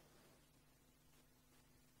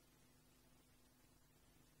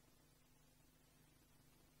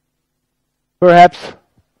perhaps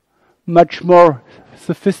much more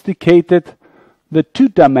sophisticated, the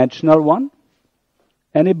two-dimensional one?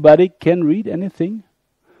 Anybody can read anything?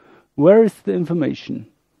 Where is the information?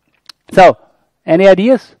 So, any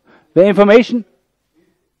ideas? The information?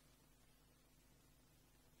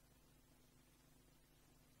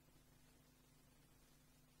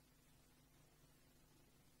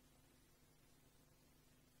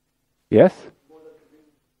 Yes?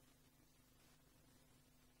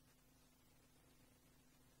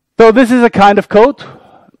 So this is a kind of code,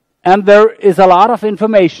 and there is a lot of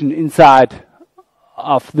information inside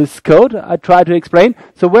of this code. I try to explain.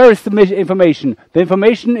 So where is the information? The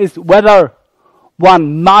information is whether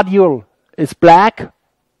one module is black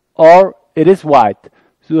or it is white.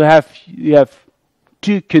 So you have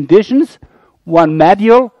two conditions. One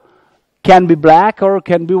module can be black or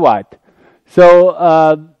can be white.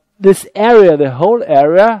 So this area, the whole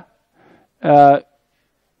area,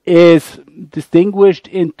 is distinguished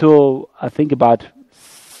into, I think, about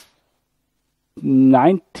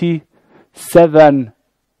 97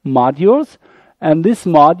 modules, and these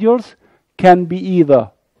modules can be either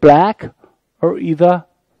black or either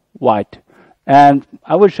white. And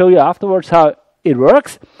I will show you afterwards how it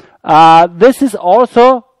works. This is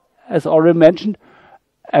also, as already mentioned,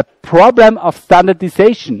 a problem of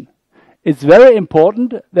standardization. It's very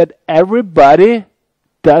important that everybody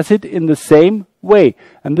does it in the same way.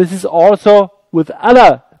 And this is also with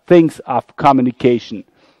other things of communication.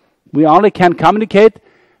 We only can communicate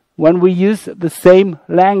when we use the same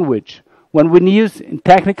language, when we use in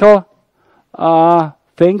technical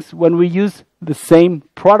things, when we use the same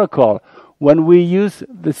protocol, when we use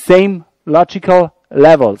the same logical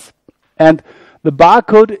levels. And the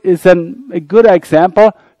barcode is a good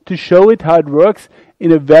example to show it how it works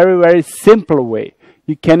in a very, very simple way.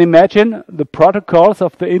 You can imagine the protocols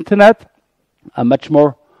of the internet are much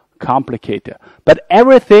more complicated. But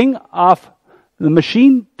everything of the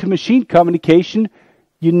machine-to-machine communication,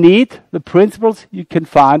 you need the principles you can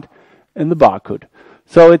find in the barcode.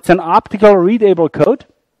 So it's an optical readable code.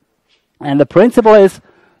 And the principle is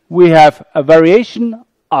we have a variation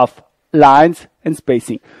of lines and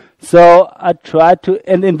spacing. So I try to,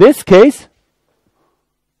 and in this case,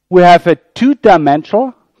 we have a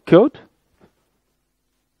two-dimensional code.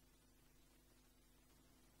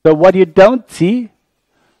 So what you don't see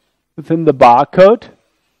within the barcode,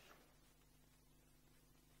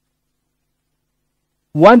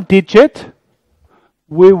 one digit,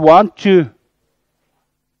 we want to,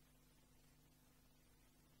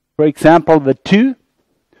 for example, the 2,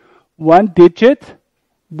 one digit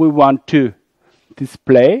we want to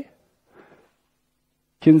display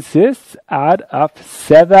consists out of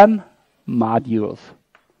 7 modules.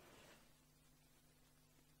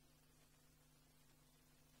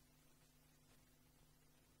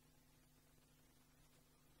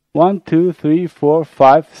 One, two, three, four,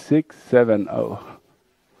 five, six, seven. Oh.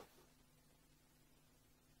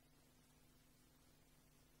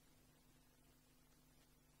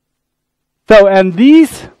 So, and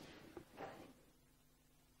these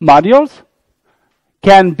modules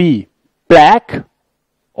can be black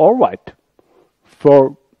or white.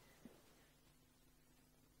 For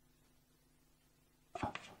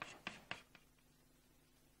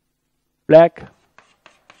black,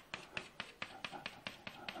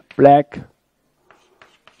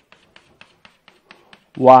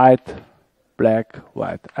 white, black,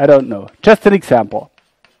 white. I don't know. Just an example.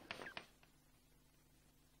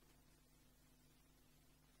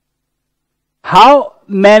 How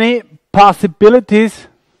many possibilities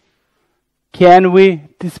can we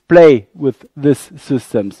display with these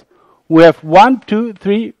systems? We have 1, 2,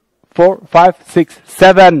 3, 4, 5, 6,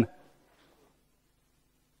 7.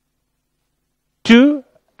 2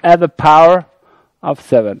 at the power of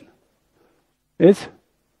 7 is?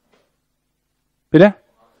 Bitte?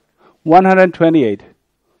 128.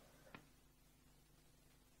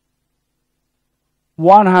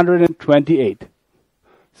 128.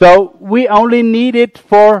 So we only need it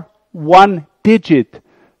for one digit.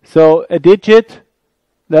 So a digit,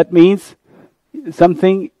 that means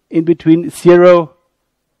something in between 0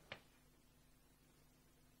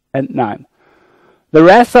 and 9. The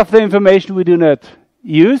rest of the information we do not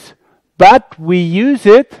use, but we use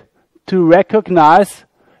it to recognize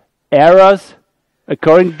errors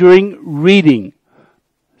occurring during reading.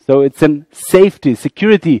 So it's a safety,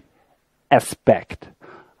 security aspect.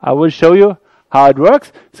 I will show you how it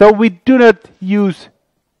works. So we do not use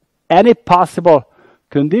any possible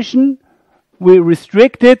condition. We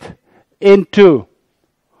restrict it into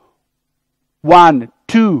 1,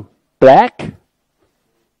 2 black,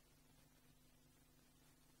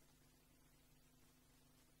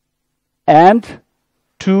 and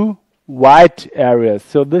 2 white areas.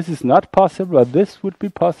 So this is not possible, but this would be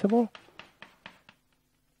possible.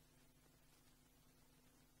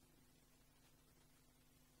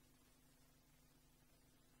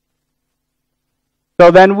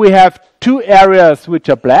 So then we have 2 areas which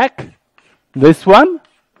are black. This one,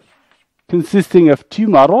 consisting of 2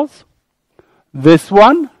 models. This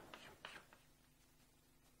one,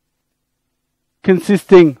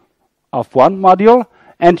 consisting of 1 module,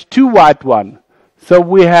 and 2 white ones. So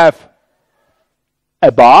we have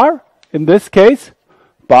a bar, in this case,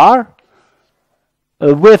 bar,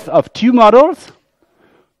 a width of 2 modules.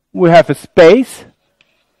 We have a space,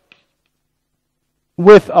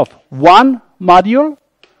 width of 1 module.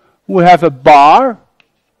 We have a bar,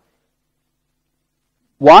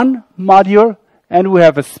 1 module, and we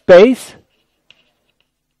have a space,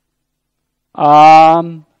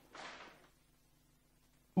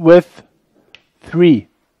 with 3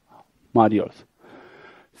 modules.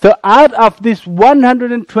 So out of these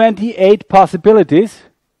 128 possibilities,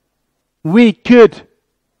 we could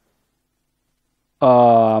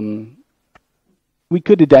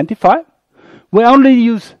identify. We only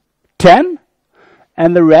use 10,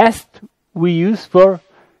 and the rest we use for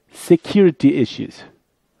security issues,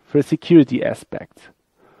 for security aspects.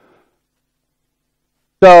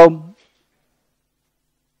 So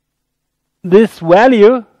this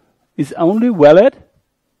value is only valid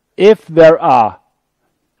if there are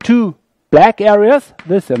 2 black areas,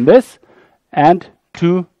 this and this, and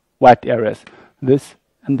 2 white areas, this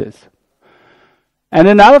and this. And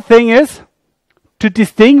another thing is to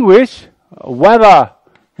distinguish whether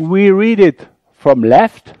we read it from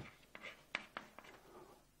left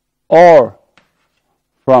or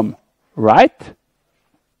from right.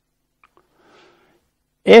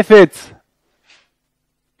 If it's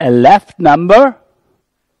a left number,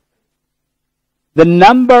 the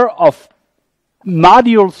number of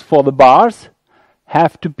modules for the bars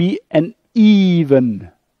have to be an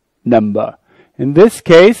even number. In this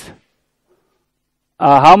case,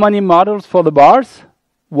 how many modules for the bars?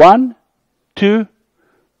 1, 2,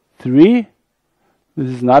 3. This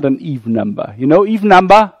is not an even number. You know even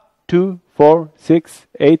number? 2, 4, 6,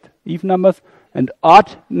 8 even numbers. And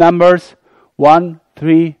odd numbers, 1,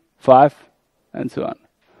 3, 5, and so on.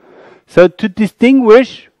 So to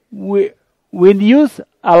distinguish, we use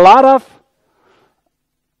a lot of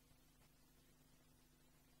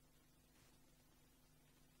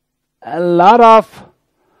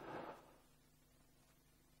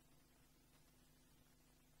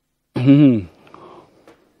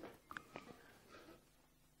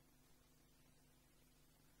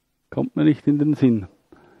kommt mir nicht in den Sinn.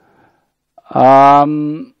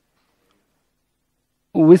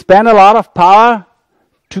 We spend a lot of power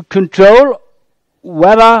to control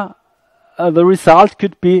whether the result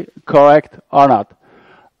could be correct or not.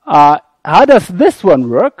 How does this one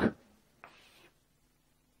work?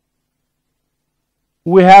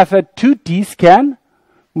 We have a 2D scan.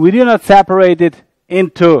 We do not separate it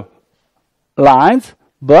into lines,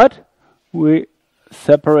 but we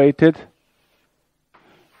separate it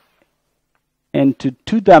into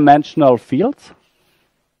 2-dimensional fields.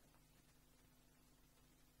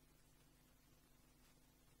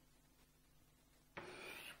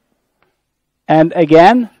 And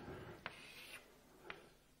again,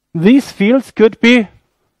 these fields could be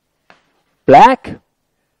black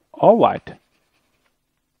or white.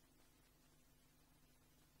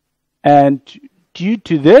 And due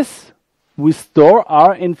to this, we store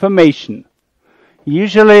our information.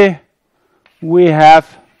 Usually, we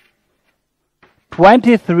have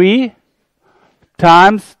 23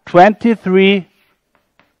 times 23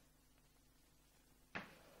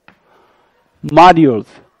 modules.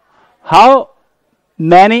 How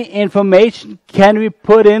many information can we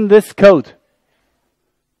put in this code?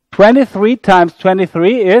 23 times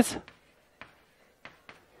 23 is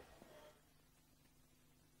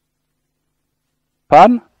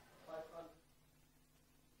Pardon?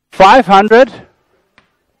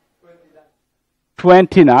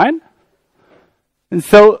 529. And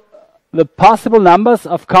so the possible numbers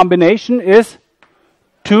of combination is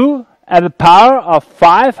 2 at the power of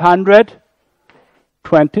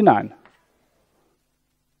 529.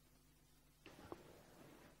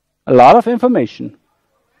 A lot of information.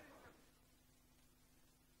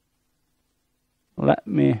 Let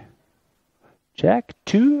me check.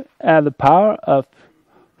 2 at the power of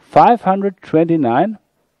 529.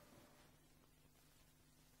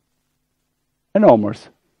 Enormous.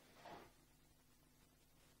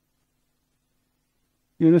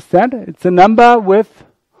 You understand? It's a number with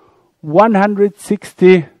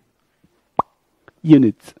 160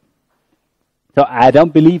 units. So I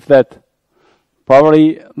don't believe that.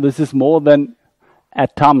 Probably this is more than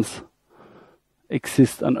atoms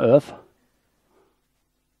exist on Earth.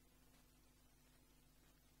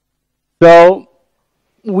 So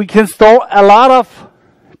we can store a lot of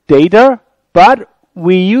data, but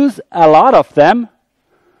we use a lot of them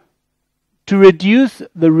to reduce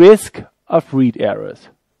the risk of read errors.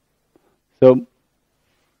 So,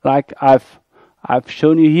 like I've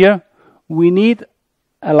shown you here, we need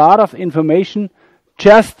a lot of information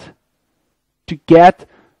just to get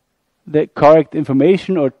the correct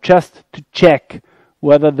information or just to check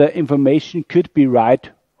whether the information could be right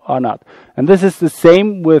or not. And this is the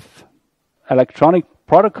same with electronic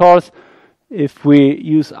protocols. If we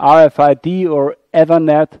use RFID or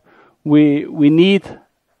Ethernet, we need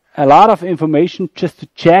a lot of information just to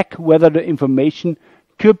check whether the information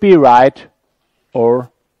could be right or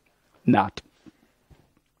not.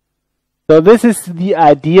 So this is the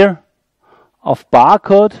idea of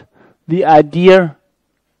barcode, the idea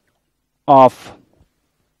of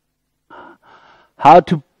how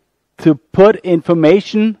to put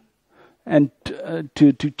information and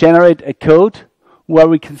to generate a code where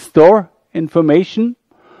we can store information.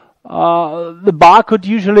 The barcode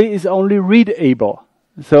usually is only readable.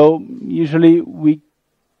 So usually we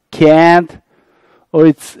can't, or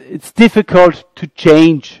it's difficult to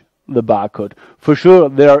change the barcode. For sure,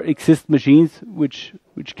 there exist machines which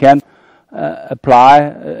can apply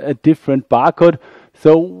a different barcode.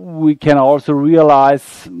 So we can also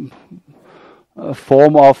realize a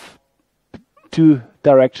form of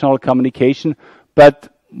two-directional communication. But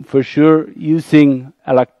for sure, using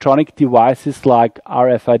electronic devices like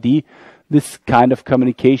RFID, this kind of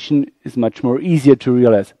communication is much more easier to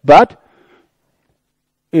realize. But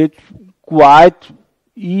it's quite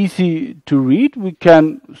easy to read. We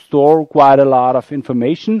can store quite a lot of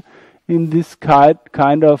information in this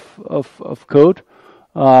kind of code.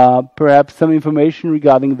 Perhaps some information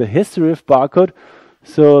regarding the history of barcode.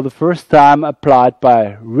 So the first time applied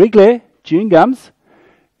by Wrigley chewing gums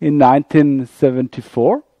in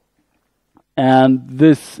 1974. And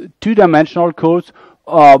this two-dimensional codes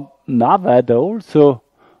are not that old, so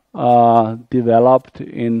developed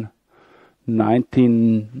in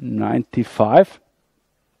 1995.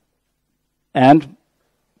 And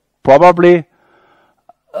probably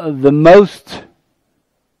the most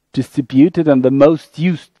distributed and the most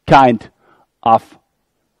used kind of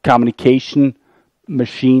communication,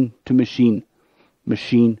 machine to machine,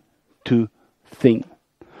 machine to thing.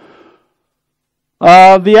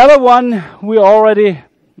 The other one we already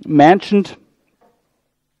mentioned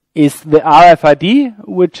is the RFID,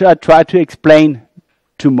 which I try to explain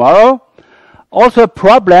tomorrow. Also a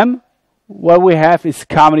problem what we have is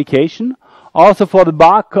communication. Also for the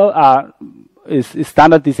barcode is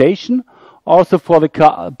standardization. Also for the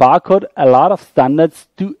barcode, a lot of standards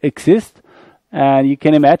do exist, and you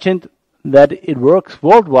can imagine that it works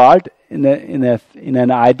worldwide in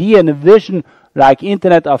an idea and a vision like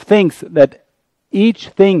Internet of Things, that each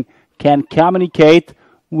thing can communicate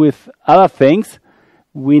with other things.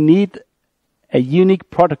 We need a unique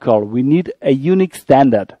protocol. We need a unique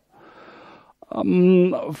standard.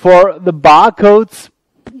 For the barcodes,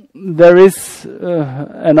 there is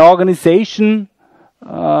an organization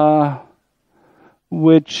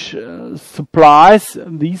which supplies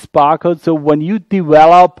these barcodes. So when you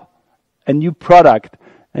develop a new product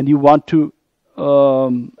and you want to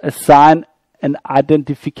assign an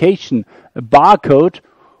identification, a barcode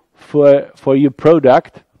for your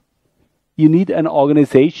product, you need an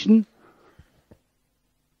organization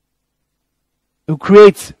who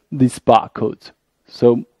creates these barcodes,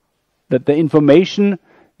 so that the information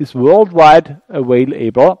is worldwide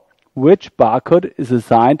available, which barcode is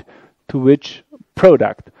assigned to which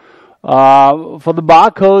product. For the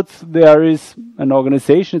barcodes, there is an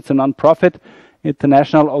organization, it's a non-profit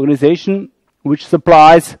international organization, which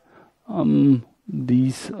supplies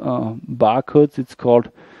these barcodes. It's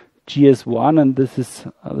called GS1, and this is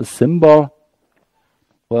the symbol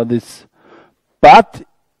for this. But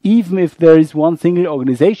even if there is one single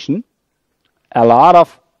organization, a lot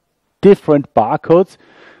of different barcodes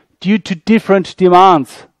due to different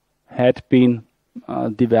demands had been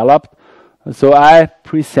developed. So I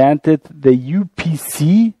presented the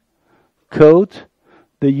UPC code,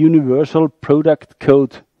 the Universal Product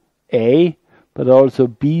Code A, but also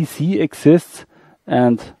BC exists,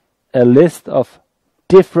 and a list of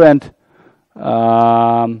different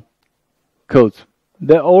codes.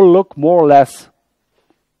 They all look more or less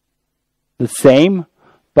the same,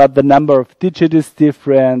 but the number of digits is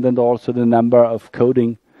different, and also the number of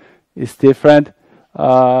coding is different.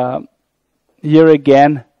 Here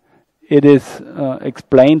again, it is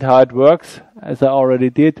explained how it works, as I already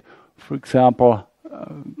did. For example,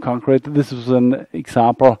 concrete. This was an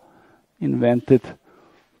example invented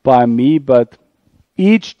by me, but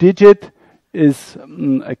each digit is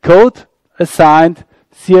a code assigned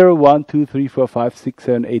 0, 1, 2, 3, 4, 5, 6,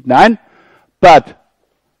 7, 8, 9. But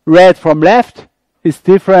read from left is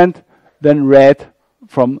different than read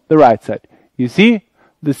from the right side. You see,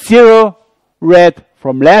 the 0 read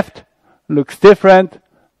from left looks different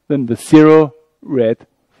than the 0 read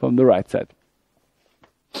from the right side.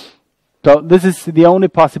 So this is the only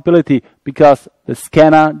possibility, because the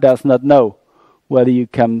scanner does not know whether you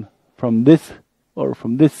come from this or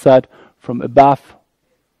from this side, from above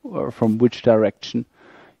or from which direction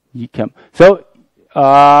you come. So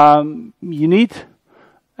you need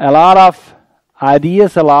a lot of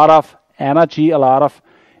ideas, a lot of energy, a lot of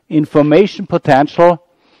information potential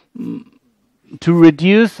to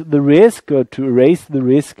reduce the risk or to erase the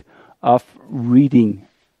risk of reading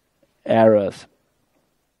errors.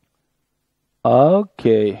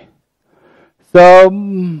 Okay. So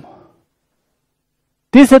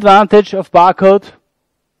disadvantage of barcode.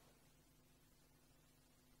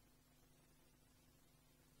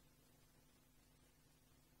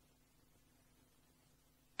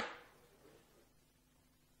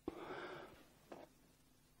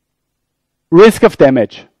 Risk of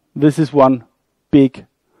damage. This is one big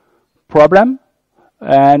problem,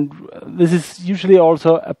 and this is usually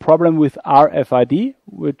also a problem with RFID,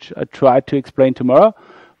 which I try to explain tomorrow,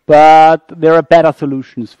 but there are better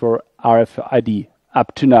solutions for RFID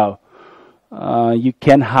up to now. You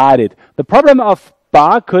can hide it. The problem of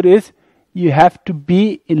barcode is you have to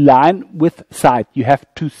be in line with sight. You have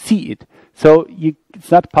to see it. So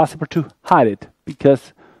it's not possible to hide it,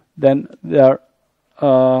 because then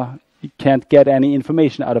you can't get any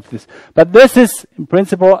information out of this. But this is, in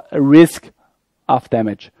principle, a risk of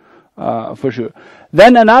damage, for sure.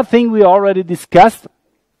 Then another thing we already discussed,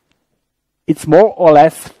 it's more or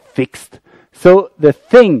less fixed. So the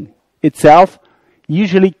thing itself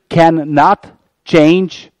usually cannot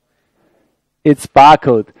change its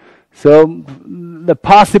barcode. So the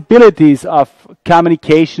possibilities of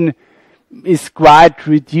communication is quite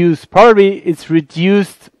reduced. Probably it's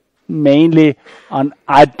reduced mainly on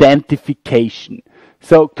identification.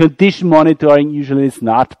 So condition monitoring usually is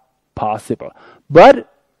not possible. But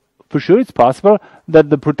for sure it's possible that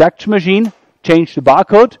the production machine changed the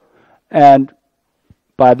barcode, and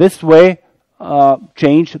by this way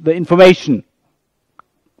change the information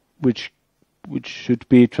which should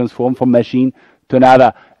be transformed from machine to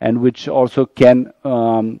another, and which also can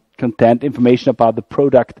contain information about the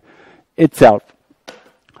product itself.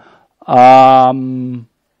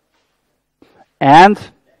 And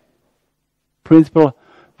principle,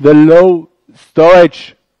 the low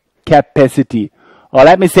storage capacity, or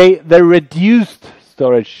let me say the reduced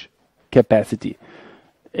storage capacity.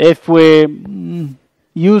 If we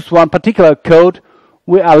use one particular code,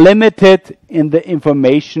 we are limited in the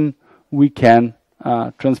information we can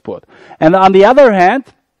transport. And on the other hand,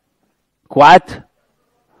 quite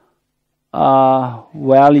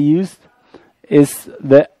well used is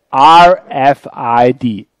the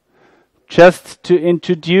RFID. Just to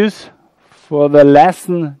introduce for the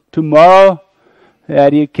lesson tomorrow,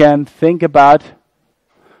 that you can think about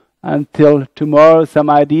until tomorrow some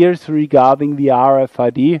ideas regarding the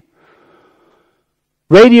RFID.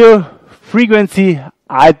 Radio frequency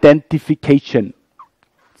identification.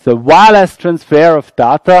 The wireless transfer of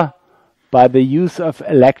data by the use of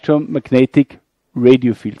electromagnetic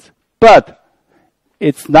radio fields. But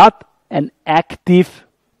it's not an active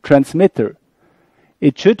transmitter.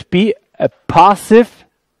 It should be a passive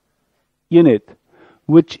unit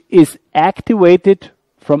which is activated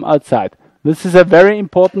from outside. This is a very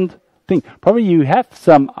important thing. Probably you have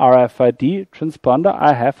some RFID transponder.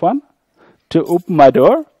 I have one to open my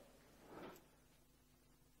door.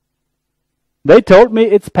 They told me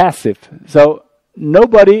it's passive, so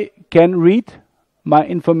nobody can read my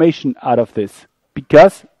information out of this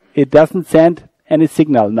because it doesn't send any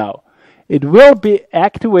signal now. It will be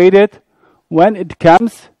activated when it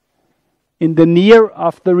comes in the near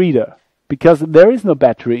of the reader because there is no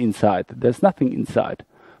battery inside. There's nothing inside.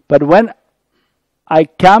 But when I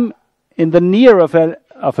come in the near of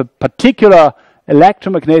a particular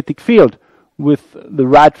electromagnetic field with the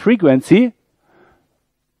right frequency,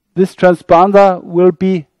 this transponder will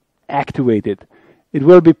be activated. It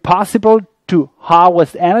will be possible to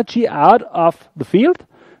harvest energy out of the field,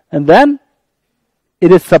 and then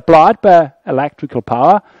it is supplied by electrical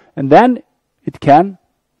power, and then it can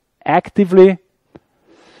actively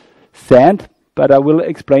send, but I will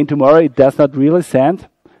explain tomorrow, it does not really send.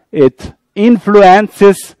 It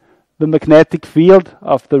influences the magnetic field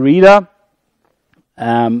of the reader,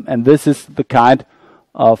 and this is the kind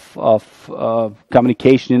of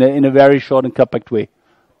communication in a very short and compact way.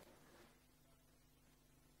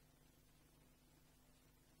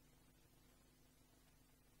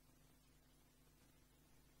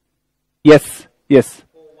 Yes, yes.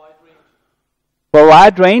 For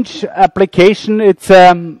wide range application, it's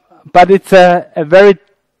but it's a very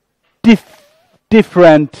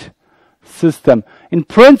different system. In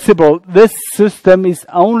principle, this system is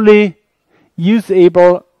only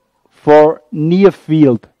usable for near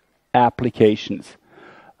field applications.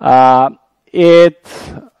 The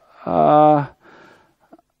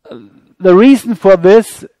reason for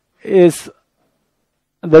this is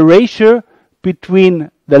the ratio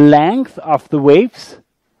between the length of the waves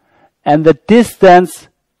and the distance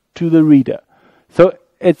to the reader. So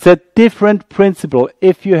it's a different principle.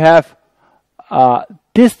 If you have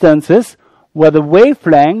distances where the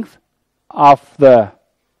wavelength of the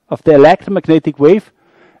electromagnetic wave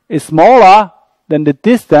is smaller than the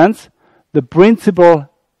distance, the principle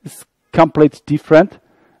is completely different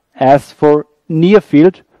as for near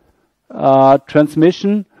field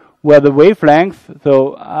transmission, where the wavelength,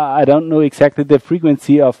 so I don't know exactly the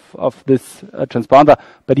frequency of this transponder,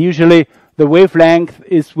 but usually the wavelength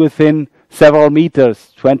is within several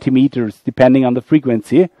meters, 20 meters, depending on the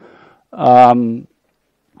frequency. So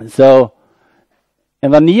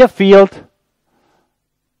in the near field,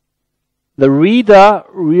 the reader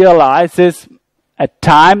realizes a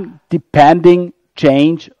time-depending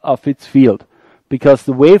change of its field, because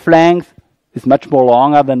the wavelength is much more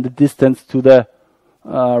longer than the distance to the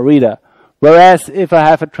reader. Whereas if I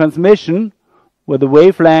have a transmission where the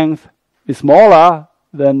wavelength is smaller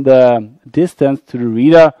than the distance to the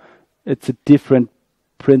reader, it's a different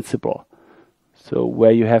principle. So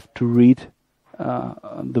where you have to read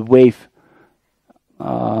the wave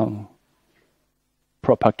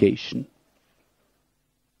propagation.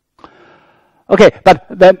 Okay, but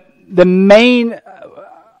the main,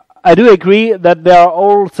 I do agree that there are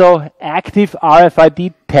also active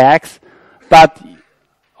RFID tags, but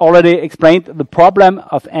already explained the problem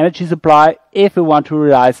of energy supply if we want to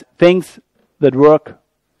realize things that work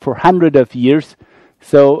for hundreds of years.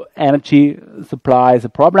 So energy supply is a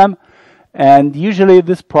problem, and usually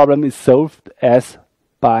this problem is solved as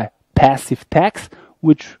by passive tags,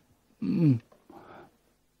 which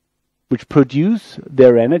produce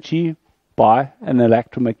their energy by an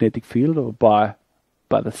electromagnetic field or by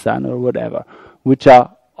the sun or whatever, which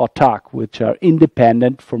are autark, which are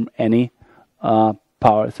independent from any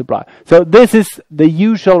power supply. So this is the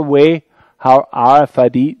usual way how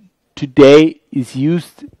RFID today is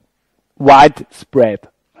used widespread.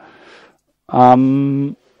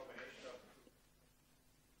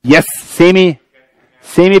 Yes,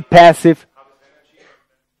 semi-passive.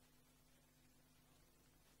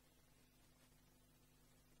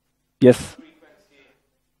 Yes.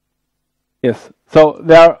 Yes. So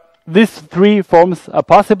these three forms are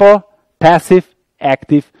possible: passive,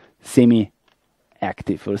 active,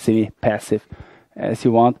 semi-active, or semi-passive, as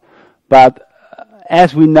you want. But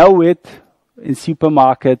as we know it in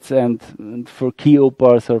supermarkets and for key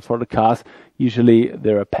openers or for the cars, usually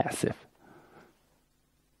they are passive.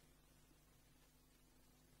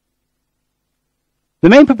 The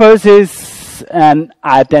main purpose is an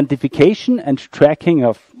identification and tracking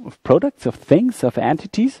of products, of things, of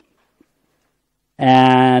entities.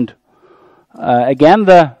 And again,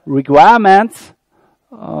 the requirements,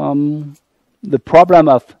 the problem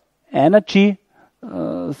of energy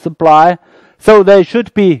supply. So they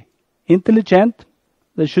should be intelligent,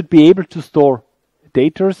 they should be able to store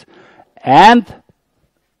data, and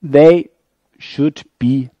they should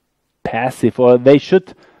be passive, or they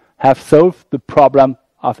should have solved the problem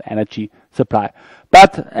of energy supply.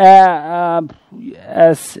 But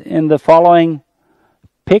as in the following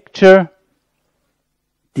picture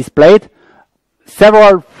displayed,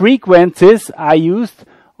 several frequencies are used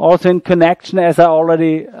Also in connection, as I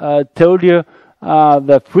already told you,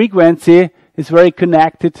 the frequency is very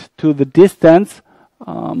connected to the distance.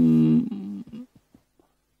 And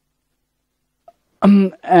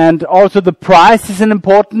also the price is an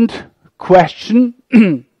important question.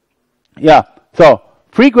 Yeah, so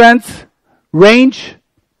frequency, range,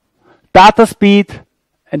 data speed,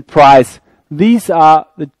 and price. These are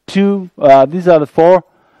the four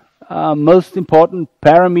most important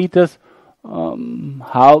parameters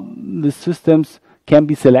how the systems can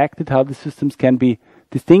be selected, how the systems can be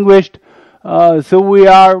distinguished. So we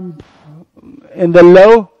are in the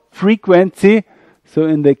low frequency, so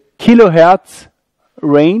in the kilohertz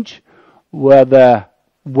range, where the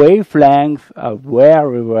wavelengths are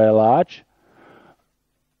very, very large.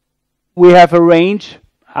 We have a range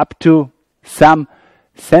up to some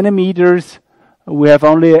centimeters. We have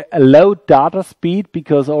only a low data speed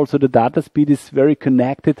because also the data speed is very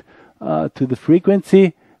connected to the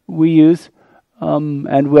frequency we use.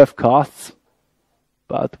 And we have costs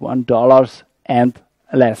about $1 and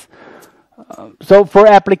less. So for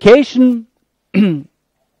application,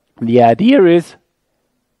 the idea is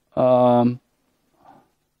also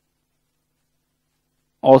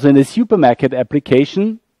in the supermarket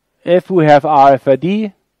application, if we have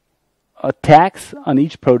RFID tags on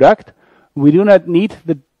each product, we do not need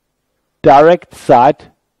the direct site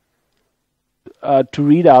to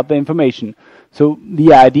read out the information. So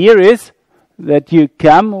the idea is that you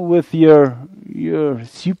come with your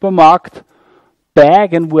supermarket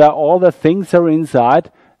bag and where all the things are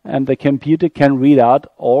inside, and the computer can read out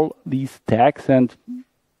all these tags, and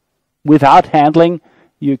without handling,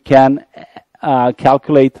 you can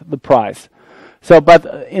calculate the price. So,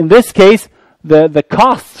 but in this case, the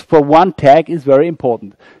costs for one tag is very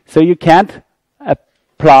important. So you can't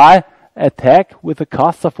apply a tag with a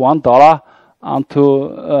cost of $1 onto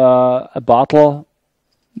a bottle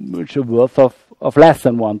which is worth of less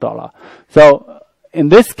than $1. So in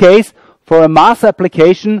this case, for a mass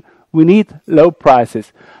application, we need low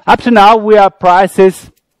prices. Up to now, we have prices,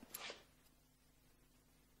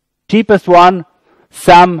 cheapest one,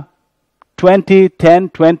 some 10,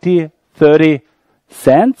 20, 30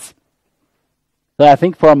 cents. So I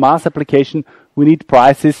think for a mass application, we need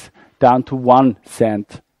prices down to 1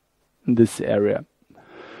 cent in this area.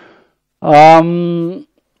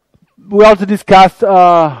 We also discussed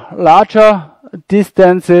larger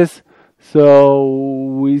distances.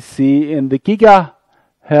 So we see in the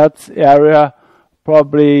gigahertz area,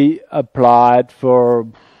 probably applied for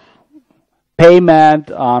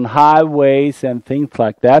payment on highways and things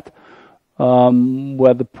like that,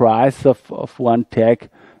 where the price of one tag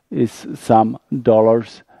is some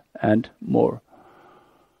dollars and more.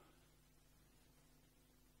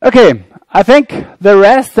 Okay, I think the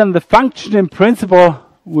rest and the function in principle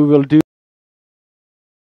we will do